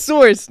 reliable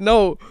source.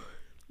 No.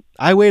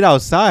 I wait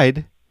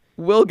outside.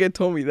 Wilga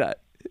told me that.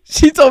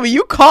 She told me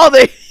you called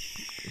it.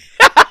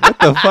 What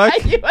the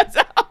fuck? You was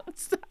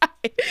outside.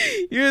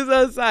 You was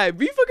outside.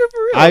 Be fucking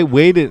for real. I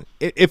waited.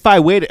 If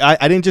I waited,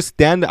 I didn't just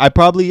stand there. I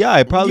probably You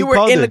were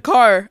called in her. the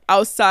car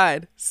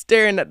outside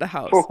staring at the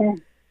house. For who?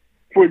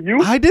 For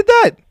you? I did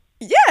that.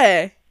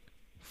 Yeah.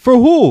 For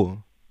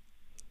who?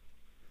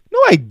 No,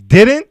 I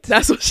didn't.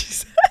 That's what she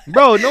said.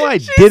 Bro, no, I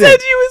She didn't.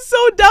 said you was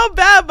so dumb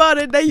bad about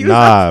it that you was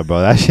Nah,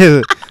 bro, that's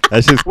just.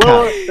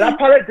 Well, that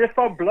palette is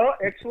from blood,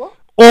 extra.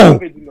 Oh,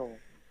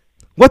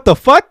 what the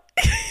fuck,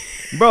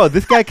 bro?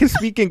 This guy can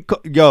speak in.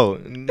 Yo,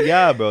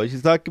 yeah, bro.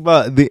 She's talking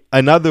about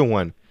another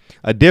one,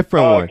 a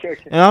different one, okay.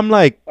 and I'm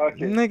like,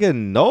 nigga,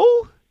 no.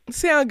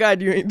 Say on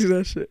God you ain't do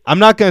that shit. I'm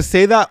not gonna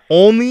say that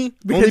only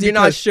because you're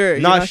not sure.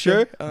 Not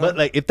sure. But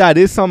like, if that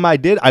is something I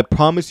did, I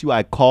promise you,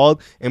 I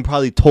called and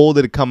probably told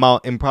her to come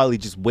out and probably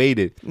just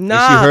waited. Nah,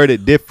 and she heard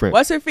it different.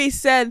 What's her face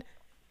said?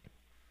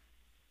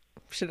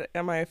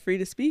 Am I free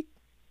to speak?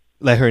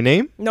 Like her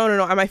name? No.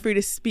 Am I free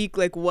to speak?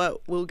 Like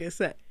what will get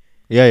said?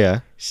 Yeah.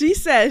 She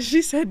said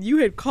you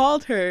had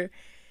called her,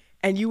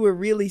 and you were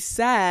really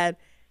sad,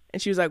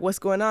 and she was like, "What's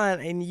going on?"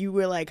 And you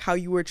were like, "How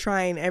you were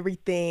trying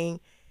everything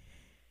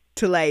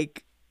to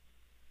like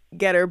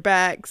get her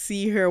back,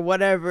 see her,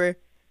 whatever."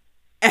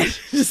 And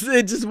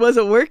it just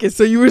wasn't working.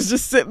 So you was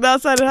just sitting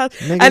outside the house.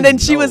 Nigga, and then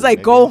she was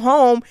like, go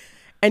home.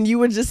 And you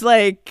were just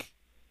like,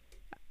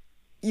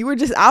 you were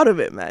just out of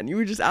it, man. You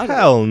were just out of it.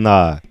 Hell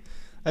nah.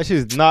 That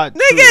shit's not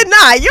Nigga, true.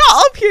 nah.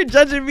 Y'all up here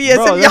judging me as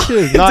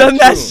if y'all done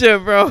that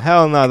shit, bro.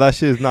 Hell nah. That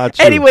shit is not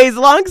true. Anyways,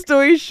 long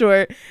story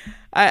short,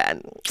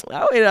 I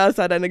waited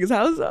outside that nigga's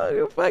house.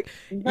 Oh, fuck.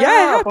 Yeah,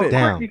 it happened.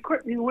 Damn.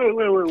 Courtney,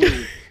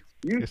 wait.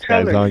 You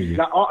tell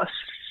her.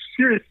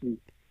 Seriously,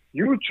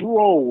 you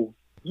drove.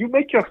 You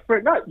make your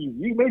friend, not you.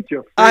 You made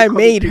your friend. I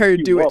made her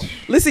do it.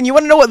 Listen, you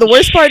want to know what the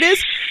worst part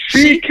is?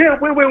 She came.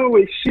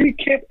 Wait. She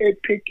came and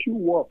pick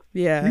you up.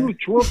 Yeah. You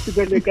drove to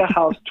the nigga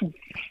house to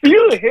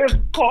feel his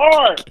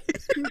car.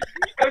 And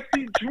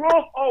she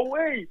drove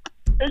away.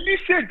 And you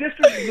said this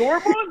is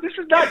normal? This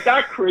is not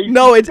that crazy.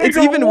 No, it's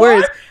even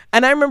worse.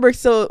 And I remember,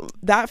 so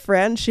that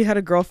friend, she had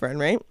a girlfriend,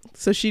 right?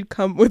 So she'd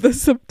come with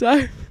us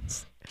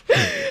sometimes.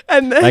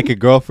 And then, like a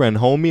girlfriend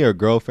homie or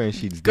girlfriend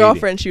she's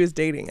girlfriend she was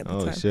dating at the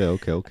time. Oh shit,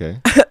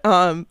 okay.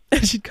 And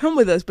she'd come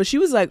with us, but she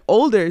was like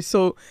older,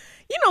 so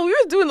you know, we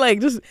were doing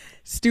like just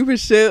stupid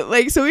shit.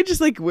 Like, so we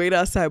just like wait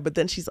outside, but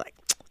then she's like,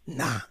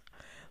 nah,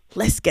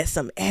 let's get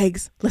some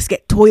eggs, let's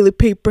get toilet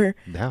paper,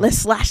 let's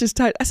slash this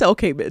tie. I said,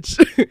 okay, bitch.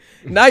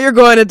 Now you're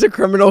going into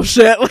criminal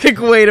shit. Like,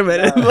 wait a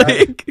minute.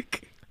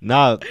 Like,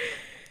 now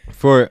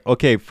for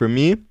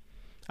me,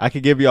 I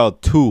could give y'all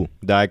two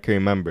that I can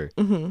remember.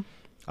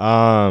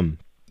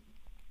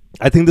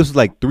 I think this was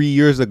like 3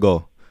 years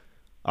ago.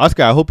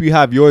 Oscar, I hope you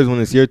have yours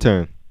when it's your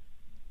turn.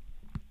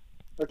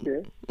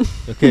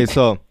 Okay,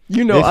 so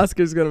you know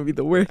Oscar's gonna be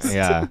the worst.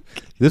 Yeah,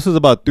 this was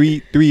about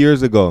three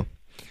years ago.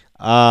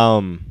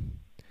 Okay,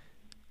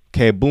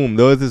 boom.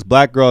 There was this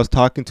black girl I was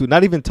talking to.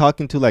 Not even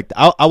talking to. Like,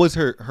 I was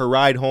her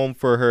ride home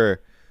for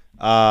her.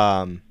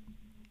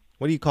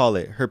 What do you call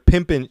it? Her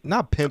pimping,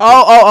 not pimping.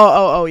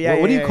 Oh, yeah.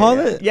 What do you call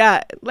it?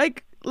 Yeah,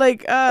 like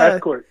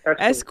escort.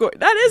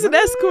 That is an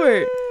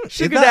escort.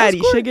 Sugar daddy.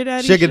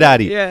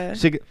 Yeah.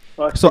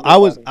 So I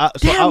was.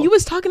 Damn, you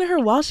was talking to her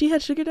while she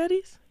had sugar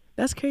daddies?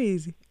 That's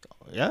crazy.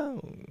 Yeah.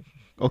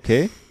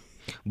 Okay.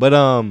 But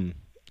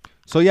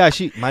so yeah,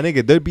 my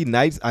nigga, there'd be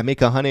nights I make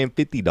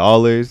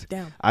 $150.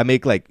 Damn. I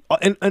make like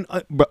and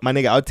my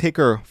nigga, I'll take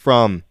her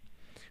from.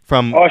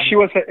 Oh, she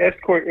was an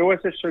escort. It was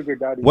a sugar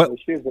daddy. What? So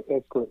she was an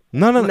escort.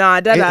 No. Nah,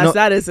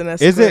 that is an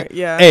escort. Is it?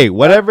 Yeah. Hey,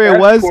 whatever it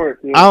was, escort,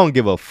 yeah. I don't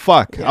give a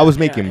fuck. I was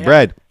making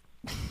bread.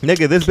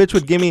 Nigga, this bitch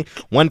would give me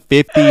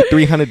 $150,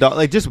 $300,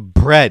 like just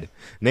bread.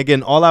 Nigga,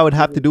 and all I would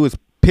have to do is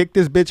pick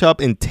this bitch up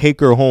and take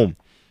her home.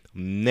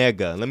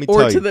 Nigga, let me tell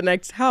you. Or to the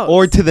next house.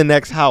 Or to the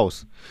next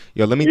house.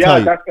 Yo, let me tell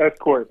you. Yeah, that's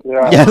course.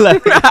 Yeah. Yeah,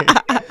 like,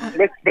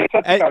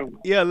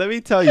 Yeah, let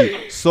me tell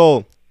you.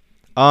 So,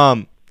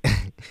 and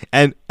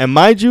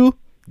mind you,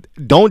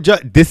 don't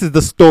judge. This is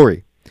the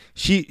story.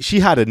 She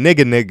had a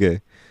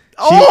nigga.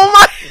 Oh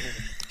my.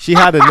 She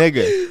had a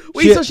nigga.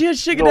 Wait, so she had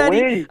sugar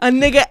daddy, a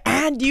nigga,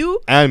 and you?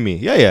 And me.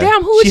 Yeah.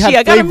 Damn, who is she?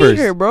 I gotta meet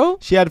her, bro.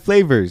 She had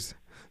flavors.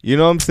 You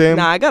know what I'm saying?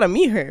 Nah, I gotta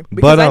meet her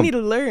because I need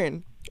to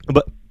learn.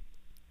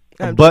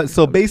 But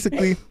so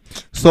basically,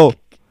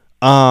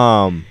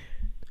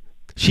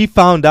 she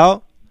found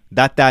out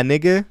that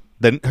nigga,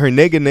 her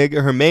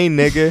main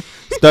nigga,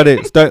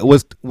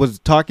 was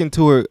talking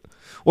to her,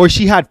 or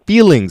she had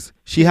feelings.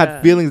 She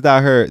had feelings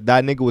that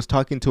nigga was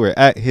talking to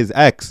her his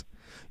ex.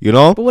 You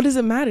know? But what does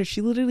it matter?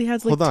 She literally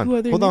has like two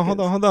other niggas.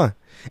 Hold on.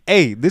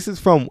 Hey, this is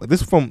from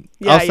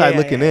outside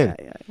looking in.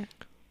 Yeah.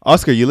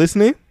 Oscar, you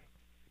listening?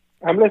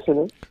 I'm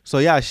listening. So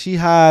yeah, she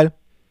had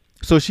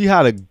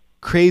a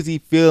crazy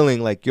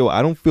feeling like, yo,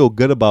 I don't feel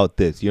good about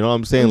this. You know what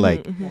I'm saying?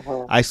 Like,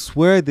 I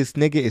swear this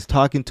nigga is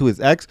talking to his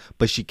ex,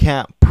 but she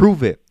can't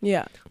prove it.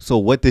 Yeah. So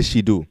what does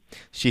she do?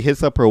 She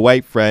hits up her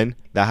white friend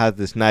that has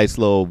this nice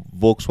little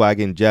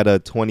Volkswagen Jetta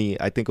 20,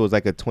 I think it was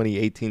like a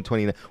 2018,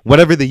 29,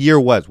 whatever the year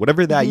was.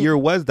 Whatever that year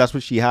was, that's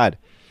what she had.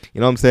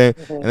 You know what I'm saying?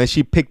 And then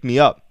she picked me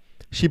up.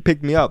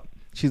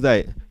 She's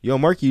like, yo,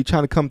 Marky, you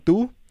trying to come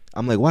through?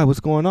 I'm like, why?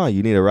 What's going on?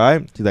 You need a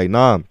ride? She's like,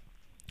 nah,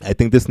 I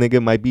think this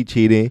nigga might be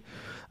cheating.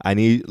 I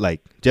need,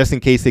 like, just in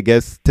case it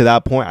gets to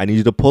that point, I need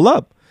you to pull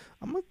up.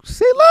 I'm like,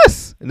 say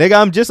less. Nigga,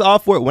 I'm just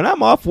off work. When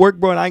I'm off work,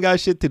 bro, and I ain't got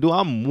shit to do,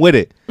 I'm with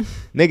it.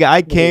 Nigga,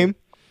 I came.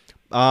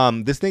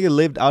 This nigga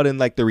lived out in,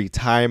 like, the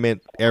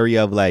retirement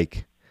area of,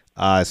 like,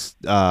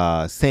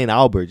 St.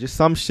 Albert. Just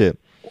some shit.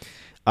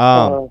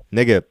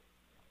 Nigga,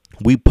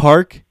 we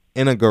park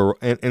in a garage,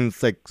 and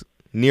it's, like,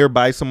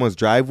 nearby someone's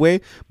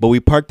driveway, but we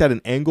parked at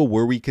an angle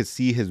where we could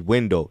see his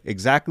window.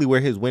 Exactly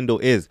where his window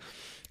is.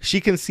 She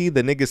can see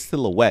the nigga's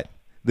silhouette.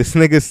 This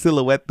nigga's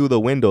silhouette through the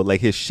window, like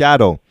his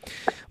shadow.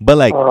 But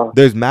like,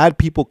 there's mad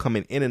people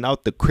coming in and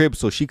out the crib,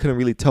 so she couldn't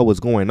really tell what's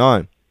going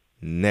on.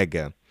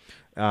 Nigga.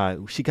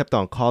 She kept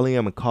on calling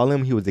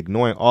him. He was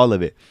ignoring all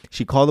of it.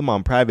 She called him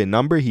on private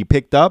number. He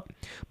picked up,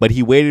 but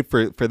he waited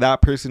for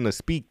that person to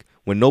speak.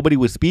 When nobody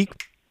would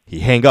speak, he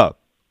hang up.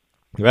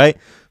 Right?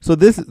 So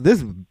this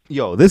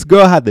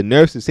girl had the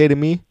nerves to say to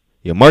me,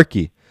 yo,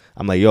 Marky.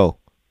 I'm like, yo,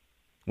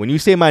 when you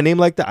say my name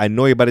like that, I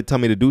know you're about to tell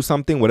me to do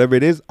something. Whatever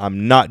it is,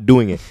 I'm not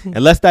doing it.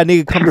 Unless that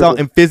nigga comes out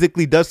and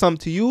physically does something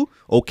to you,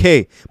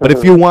 okay. But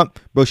if you want,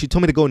 bro, she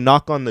told me to go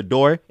knock on the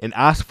door and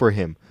ask for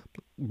him.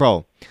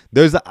 Bro,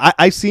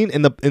 I seen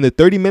in the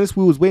 30 minutes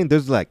we was waiting,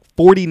 there's like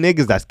 40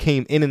 niggas that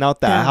came in and out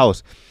that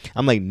house.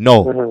 I'm like,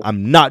 no,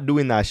 I'm not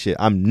doing that shit.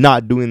 I'm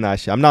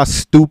not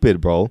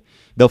stupid, bro.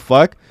 The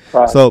fuck?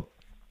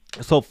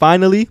 So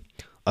finally,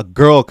 a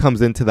girl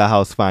comes into the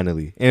house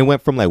finally. And it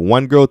went from like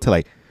one girl to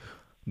like,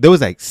 there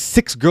was like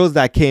 6 girls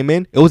that came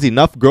in. It was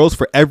enough girls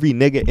for every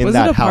nigga in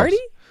that house. Was it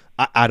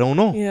a party? I don't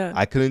know. Yeah.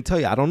 I couldn't tell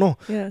you. I don't know.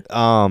 Yeah.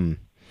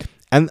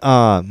 And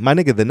my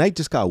nigga, the night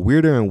just got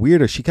weirder and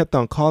weirder. She kept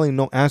on calling,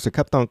 no answer.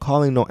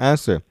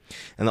 And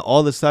then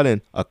all of a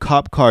sudden, a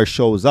cop car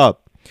shows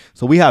up.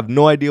 So we have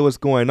no idea what's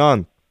going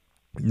on.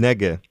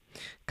 Nigga,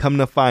 come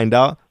to find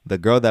out, the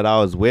girl that I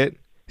was with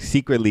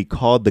secretly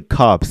called the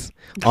cops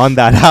on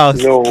that house.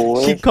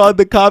 She called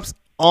the cops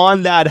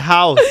on that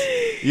house.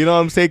 You know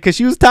what I'm saying? Because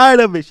she was tired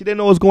of it. She didn't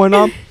know what's going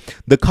on.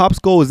 The cops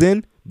goes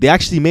in. They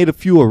actually made a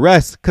few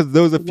arrests because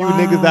there was a few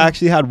niggas that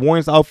actually had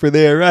warrants out for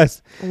their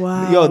arrest.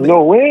 Wow. Yo,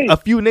 no way. A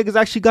few niggas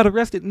actually got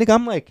arrested. Nigga,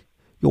 I'm like,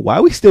 yo, why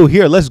are we still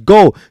here? Let's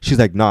go. She's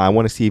like, nah, I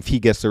want to see if he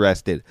gets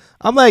arrested.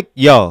 I'm like,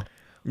 yo,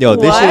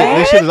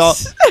 this shit is all.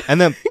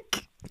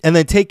 And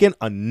then taken,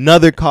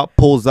 another cop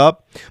pulls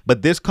up,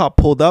 but this cop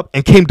pulled up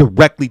and came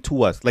directly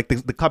to us. Like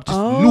the cop just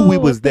knew we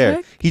was there.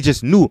 Heck? He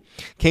just knew.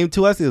 Came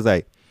to us. He was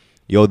like,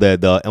 yo,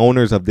 the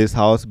owners of this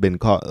house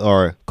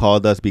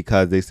called us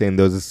because they saying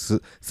there was a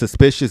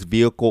suspicious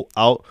vehicle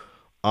out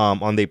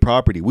on their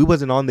property. We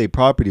wasn't on their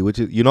property, which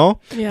is, you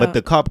know, but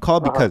the cop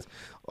called because,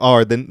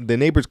 or the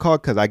neighbors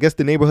called because I guess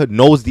the neighborhood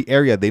knows the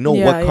area. They know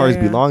what cars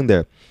belong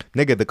there.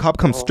 Nigga, the cop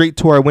comes straight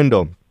to our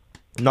window,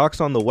 knocks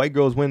on the white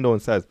girl's window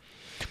and says,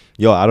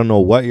 yo, I don't know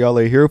what y'all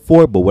are here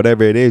for, but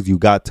whatever it is, you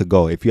got to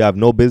go. If you have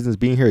no business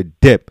being here,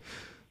 dip.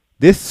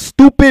 This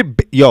stupid,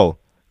 the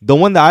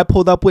one that I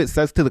pulled up with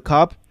says to the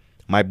cop,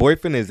 my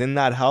boyfriend is in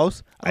that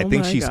house. I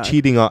think he's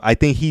cheating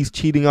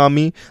on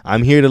me.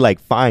 I'm here to like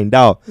find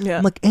out. Yeah.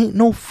 I'm like, ain't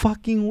no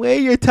fucking way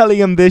you're telling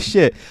him this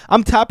shit.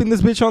 I'm tapping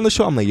this bitch on the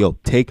show. I'm like, yo,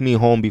 take me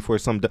home before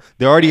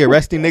they're already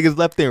arresting niggas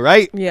left and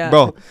right. Yeah.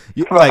 Bro,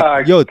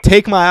 yo,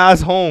 take my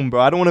ass home,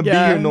 bro. I don't want to be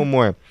here no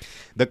more.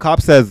 The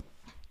cop says,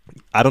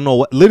 I don't know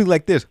what, literally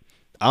like this.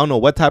 I don't know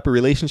what type of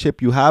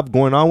relationship you have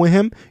going on with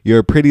him. You're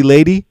a pretty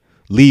lady.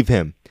 Leave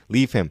him.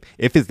 leave him.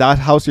 If it's that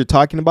house you're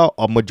talking about,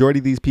 a majority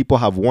of these people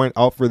have warrant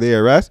out for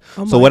their arrest.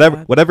 Oh So my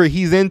God. whatever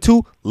he's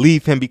into,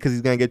 leave him because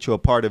he's gonna get you a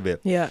part of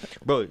it. Yeah.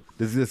 Bro,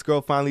 this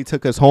girl finally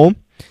took us home.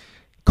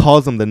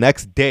 Calls him the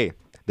next day.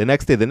 The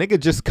nigga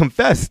just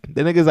confessed.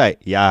 The nigga's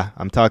like, yeah,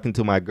 I'm talking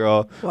to my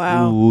girl.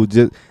 Wow. Ooh,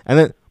 and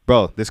then,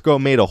 bro, this girl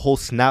made a whole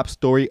snap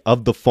story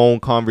of the phone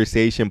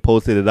conversation,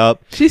 posted it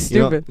up. She's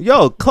stupid.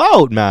 Yo,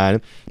 clout,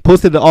 man.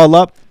 Posted it all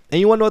up. And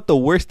you want to know what the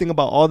worst thing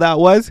about all that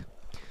was?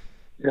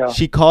 Yeah.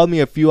 She called me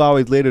a few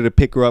hours later to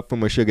pick her up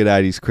from her sugar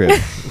daddy's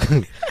crib.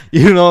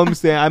 You know what I'm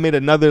saying? I made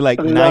another like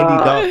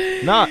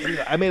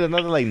 $90. I made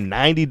another like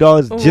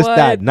 $90 just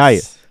that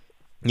night.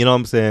 You know what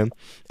I'm saying?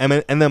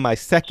 And then my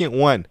second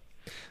one,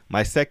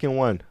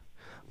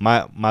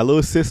 my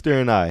little sister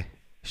and I,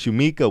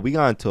 Shumika, we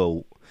got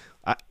into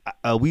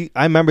I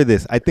remember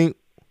this. I think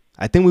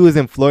we was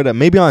in Florida,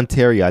 maybe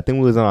Ontario. I think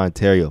we was in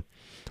Ontario.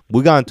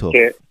 We got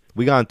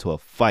into a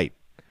fight.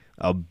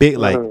 A big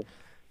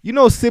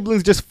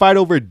siblings just fight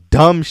over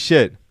dumb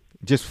shit.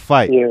 Just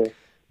fight. Yeah.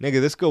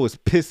 Nigga, this girl was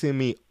pissing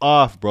me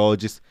off, bro.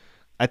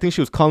 I think she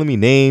was calling me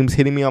names,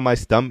 hitting me on my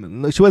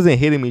stomach. She wasn't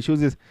hitting me. She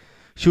was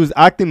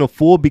acting a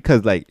fool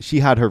because like she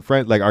had her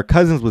friend, like our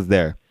cousins was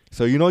there.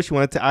 So she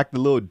wanted to act a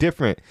little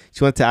different.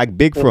 She wanted to act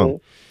big for him.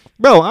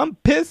 Bro, I'm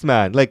pissed,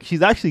 man. Like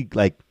she's actually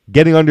like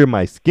getting under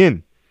my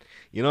skin.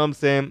 You know what I'm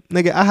saying?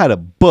 Nigga, I had a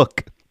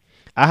book.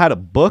 I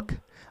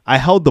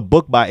held the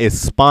book by its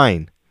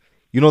spine.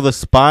 You know the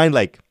spine,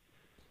 like,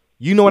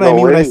 you know what I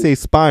mean when I say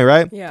spine,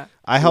 right? Yeah.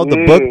 I held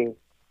the book.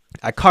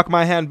 I cocked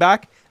my hand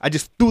back. I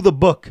just threw the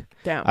book.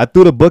 Down. I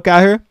threw the book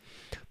at her.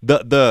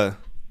 The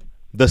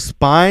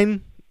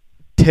spine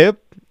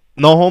tip,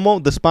 no homo,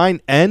 the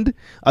spine end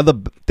of the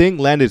thing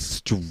landed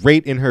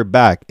straight in her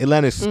back. It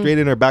landed straight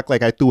in her back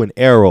like I threw an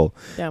arrow.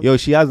 Damn. Yo,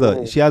 she has a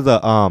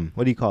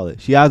what do you call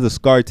it? She has a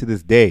scar to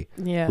this day.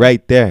 Yeah.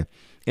 Right there.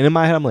 And in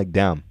my head, I'm like,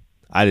 damn.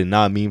 I did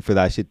not mean for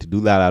that shit to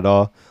do that at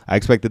all. I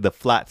expected the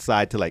flat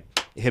side to like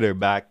hit her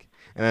back,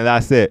 and then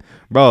that's it,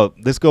 bro.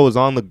 This girl was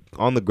on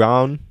the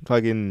ground,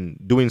 fucking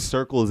doing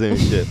circles and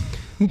shit.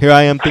 Here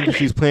I am thinking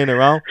she's playing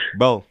around,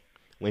 bro.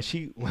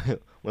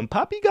 When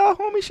Poppy got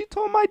home and she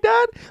told my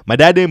dad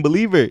didn't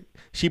believe her.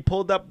 She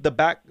pulled up the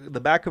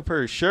back of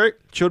her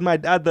shirt, showed my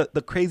dad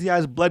the crazy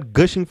ass blood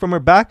gushing from her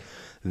back.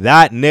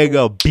 That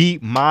nigga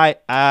beat my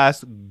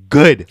ass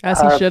good.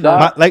 As he should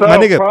have. My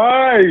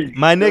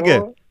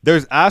nigga.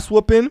 There's ass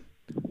whooping,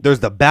 there's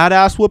the bad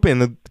ass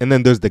whooping, and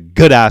then there's the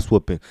good ass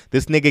whooping.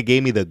 This nigga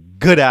gave me the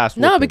good ass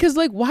whooping. No, because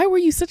like, why were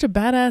you such a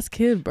badass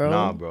kid, bro?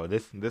 Nah, bro.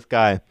 This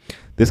guy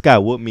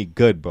whooped me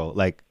good, bro.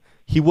 Like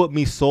he whooped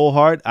me so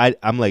hard.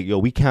 I'm like, yo,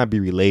 we can't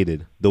be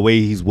related. The way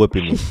he's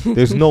whooping me,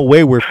 there's no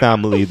way we're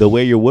family. The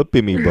way you're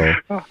whooping me, bro.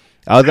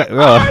 I was like,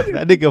 bro,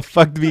 that nigga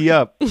fucked me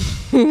up.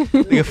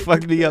 Nigga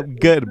fucked me up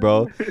good,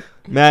 bro.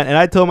 Man, and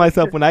I told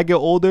myself when I get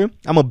older,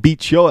 I'm gonna beat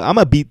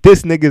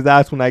this nigga's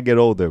ass when I get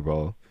older,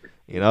 bro.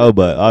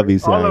 But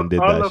obviously I did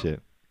that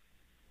shit.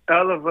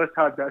 All of us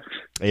had that.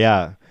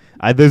 Yeah.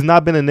 There's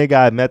not been a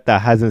nigga I met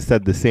that hasn't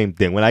said the same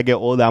thing. When I get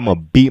older, I'm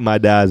gonna beat my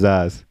dad's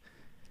ass.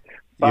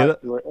 Nah.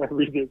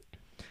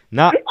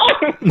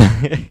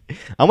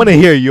 I'm gonna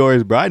hear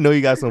yours, bro. I know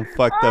you got some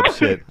fucked up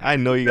shit. I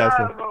know you got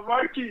some. But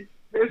Marky,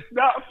 it's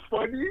not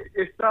funny.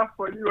 It's not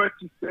funny what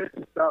you said.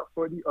 It's not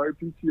funny. RP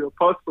to your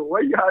apostle.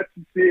 Why you had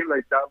to say it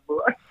like that, bro?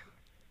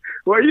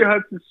 Why you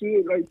had to say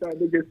it like that?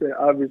 Nigga said,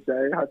 obviously,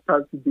 I ain't had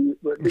time to do it.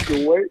 But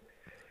nigga,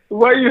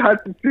 why you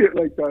had to say it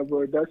like that,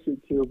 bro? That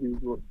shit kill me,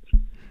 bro.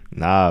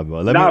 Nah,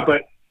 bro.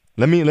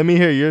 Let me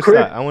hear your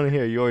side. I want to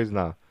hear yours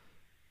now.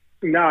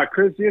 Nah,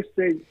 Chris just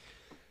say.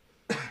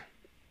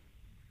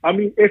 I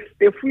mean,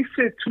 if we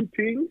say two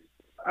things,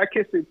 I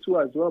can say two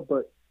as well.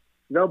 But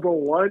number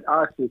one,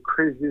 I say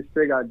craziest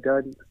thing I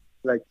done.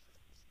 Like,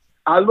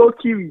 I low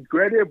key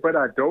regret it, but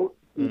I don't.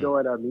 You know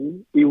what I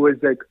mean? It was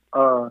like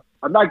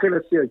I'm not gonna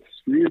say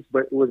experience,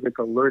 but it was like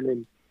a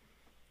learning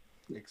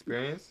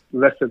experience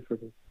lesson for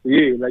me.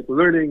 Yeah, like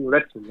learning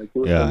lesson. Like it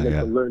was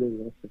a learning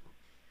lesson.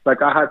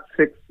 Like I had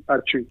 6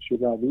 at church. You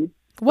know what I mean?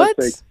 What?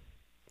 Like,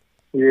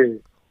 yeah.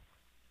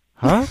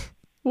 Huh?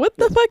 What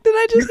the fuck did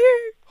I just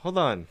hear? Hold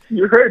on.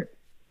 You heard,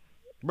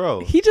 bro?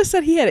 He just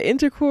said he had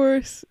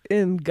intercourse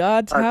in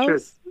God's house.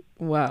 Church.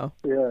 Wow.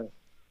 Yeah.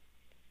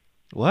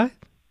 What?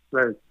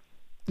 Like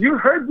you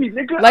heard me,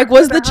 nigga. Like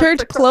was the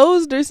church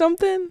closed or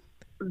something?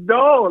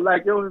 No,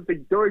 like it was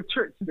like during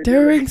church. Nigga.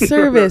 During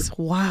service.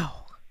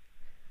 Wow.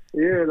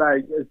 Yeah,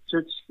 like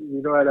church.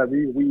 You know what I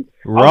mean?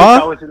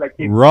 Raw. I was like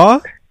raw.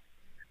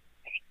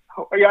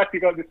 You have to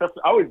go this stuff.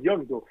 I was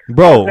young though.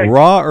 Bro, like,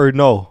 raw or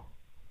no?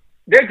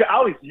 Nigga,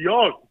 I was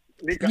young.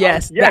 Nigga,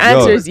 yes, the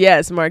answer is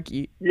yes,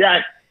 Marky.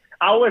 Yes,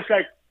 I was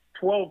like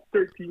 12,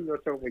 13 or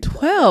something. Like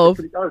 12?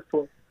 I was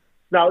 12.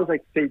 No, I was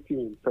like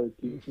 13,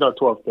 13. No,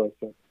 12, 12.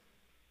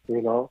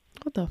 You know?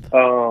 What the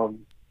fuck?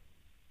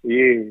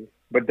 Yeah.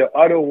 But the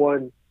other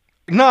one...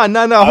 No.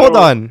 Hold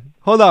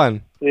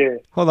on. Yeah.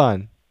 Hold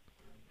on.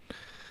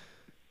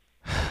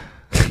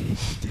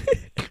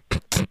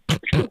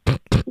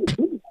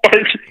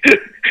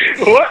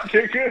 What,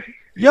 nigga?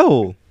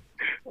 Yo.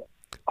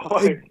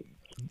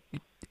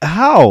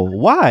 How?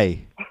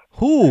 Why?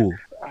 Who?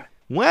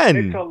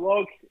 When?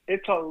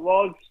 It's a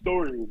long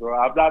story, bro.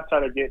 I'm not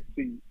trying to get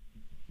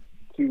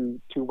too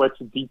much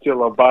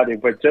detail about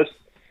it, but just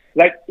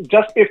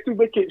if to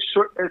make it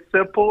short and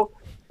simple,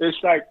 it's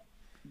like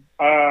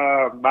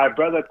my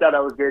brother thought I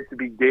was going to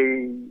be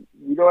gay.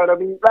 You know what I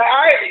mean?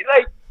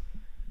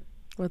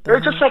 What the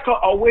it's just like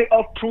a way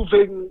of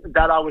proving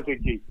that I was a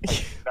gay.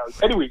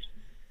 Anyways.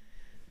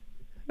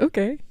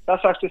 Okay.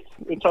 That's actually,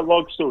 it's a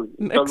long story.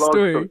 It's Next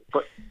story.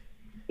 But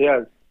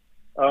yeah.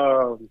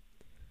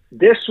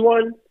 This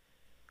one,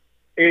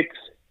 it's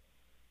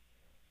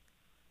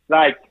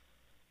like,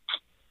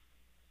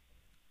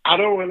 I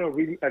don't want to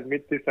really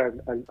admit this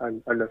on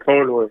the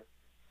phone, or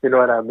you know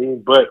what I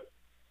mean, but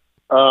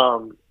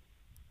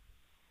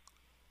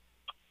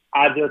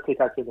I don't think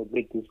I can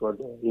admit this one.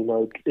 You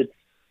know,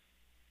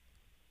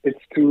 it's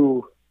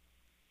too.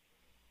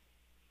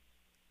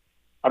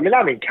 I mean,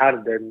 I'm in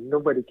Canada.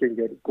 Nobody can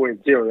go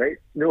in jail, right?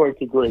 No one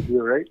can go in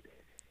jail, right?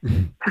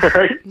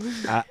 Right?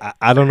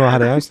 I don't know how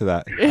to answer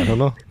that. I don't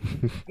know.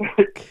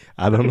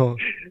 I don't know.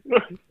 No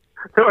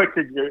one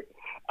can get.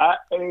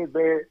 Hey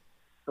man,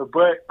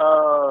 but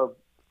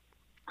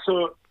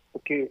so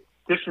okay,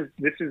 this is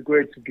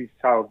going to be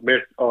sound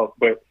messed up,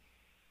 but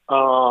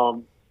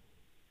so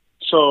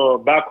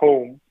back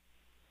home,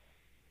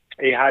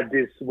 they had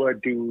this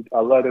one dude.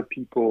 A lot of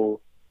people,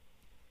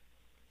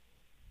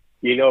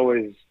 you know,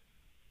 is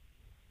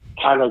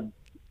kind of,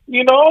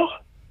 you know,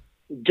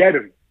 get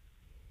him,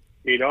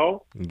 you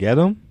know? Get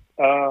him?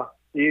 Yeah,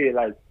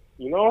 like,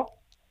 you know,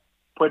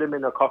 put him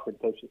in a coffin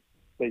type shit,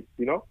 like,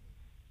 you know?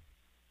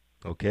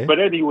 Okay. But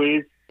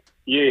anyways,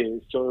 yeah,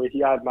 so he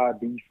had my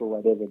beef or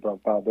whatever, blah,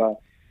 blah, blah.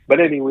 But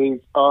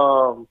anyways,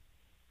 the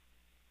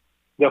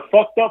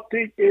fucked up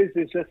thing is,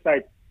 it's just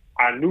like,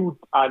 I knew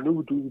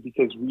dude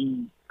because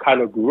we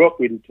kind of grew up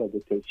with each other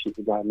type shit,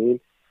 you know what I mean?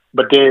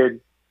 But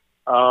then,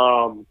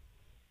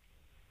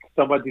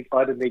 some of these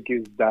other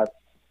niggas that,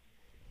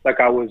 like,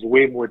 I was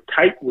way more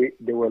tight with,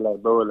 they were like,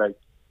 bro, like,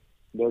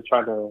 they're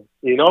trying to,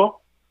 you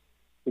know,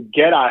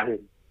 get at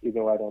him, you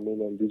know what I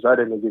mean? And these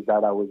other niggas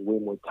that I was way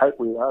more tight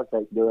with, I was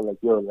like, they were like,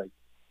 yo, like,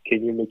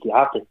 can you make it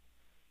happen?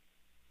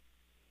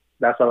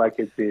 That's all I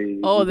could say.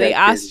 Oh, they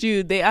asked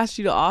you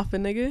to off a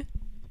nigga?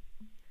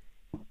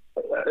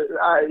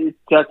 I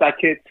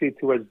can't say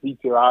too much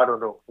detail. I don't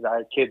know.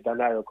 I can't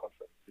deny your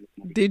confidence.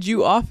 Did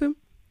you off him?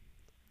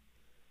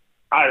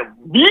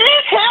 Me?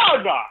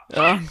 Hell nah.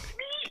 I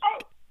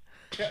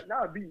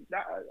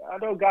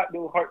don't got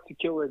no heart to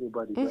kill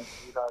anybody, bro. You know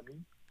what I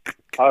mean?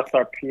 I'll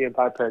start peeing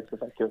my pants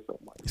if I kill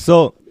somebody.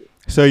 So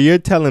you're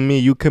telling me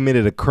you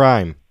committed a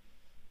crime?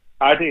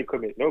 I didn't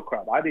commit no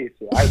crime. I didn't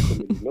say I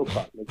committed no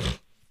crime.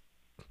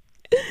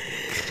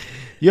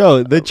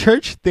 Yo, the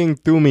church thing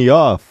threw me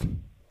off.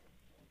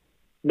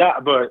 Nah,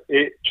 but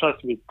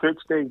trust me, church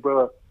thing,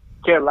 bro.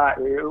 Can't lie,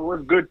 it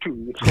was good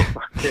too.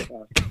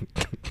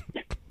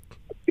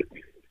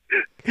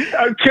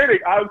 I'm kidding.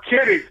 I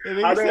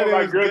don't want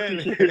my girl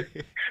to hear.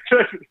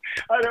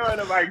 I don't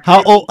want my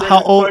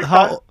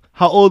girl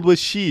How old was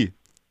she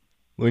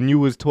when you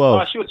was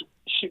 12? She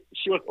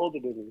was older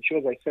than me. She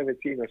was like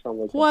 17 or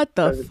something. Like what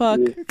that. the fuck?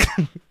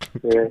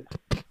 Yeah.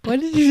 What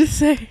did you just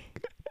say?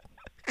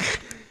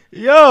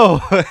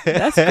 Yo,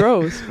 that's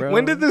gross, bro.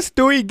 When did the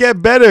story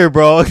get better,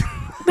 bro?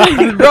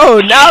 Bro,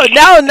 now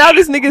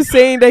this nigga's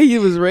saying that he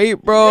was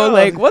raped, bro. Yo.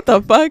 Like, what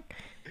the fuck?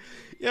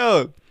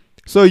 Yo,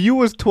 so you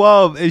was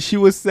 12 and she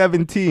was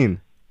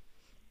 17.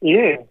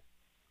 Yeah.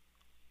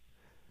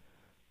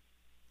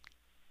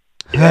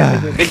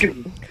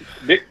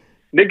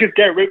 Niggas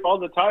get raped all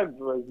the time,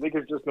 bro.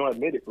 Niggas just don't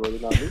admit it, bro. You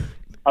know what I mean?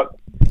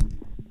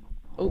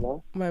 You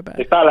know? My bad.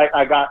 It's not like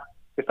I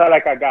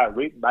got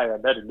raped by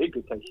another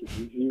nigga type shit.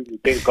 You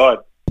thank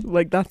God.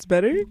 Like, that's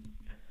better?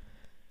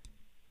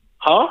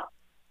 Huh?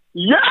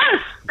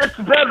 Yes! It's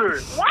better!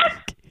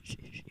 What?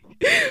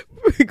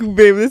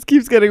 Babe, this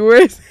keeps getting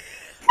worse.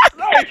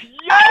 Like,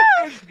 yes,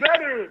 it's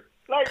better!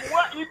 Like,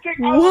 what? You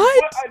think I would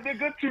want a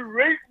nigga to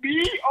rape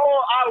me?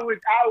 Oh, I would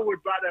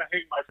rather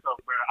hate myself,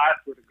 bro. I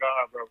swear to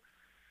God, bro.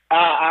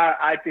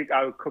 I think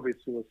I would commit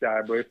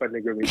suicide, bro, if a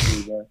nigga raped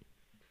me,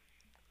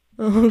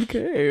 bro.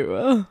 Okay,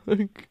 well.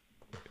 Like,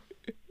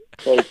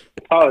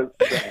 oh,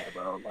 sad,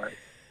 bro. Like,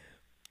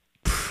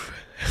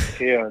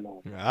 hell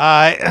no.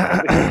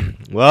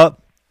 Alright. Well,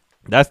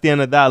 that's the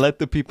end of that. Let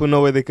the people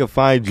know where they can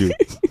find you.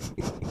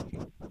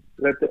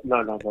 No. I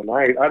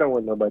don't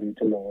want nobody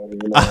to know.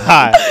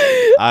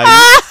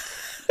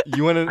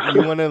 You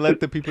wanna let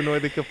the people know where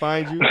they can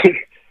find you?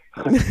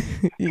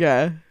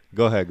 Yeah.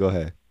 Go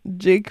ahead.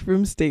 Jake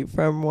from State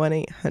Farm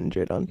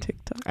 1-800 on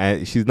TikTok.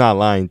 And she's not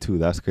lying too.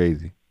 That's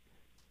crazy.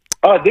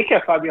 Oh, they can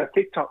find me on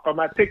TikTok.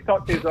 My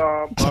TikTok is they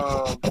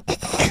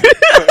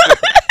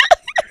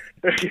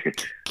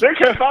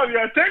can find me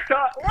on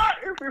TikTok. What?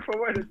 If we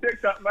forward to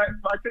TikTok, my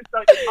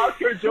TikTok is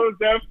Oscar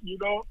Joseph.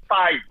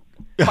 5.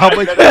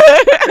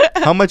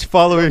 How much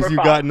followers you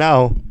got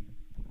now?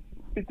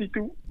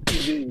 52.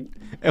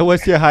 And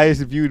what's your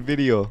highest viewed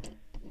video?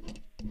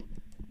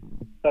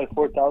 Like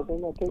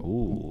 4,000, I think.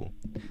 Ooh.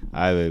 All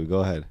right, baby, go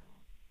ahead.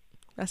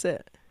 That's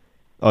it.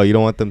 Oh, you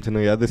don't want them to know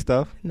your other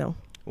stuff? No.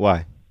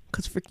 Why?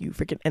 Cause frick you,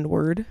 freaking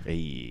N-word.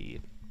 Hey.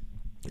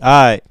 All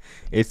right,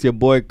 it's your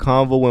boy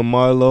Convo with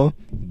Marlo,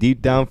 deep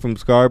down from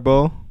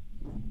Scarborough,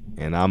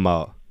 and I'm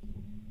out.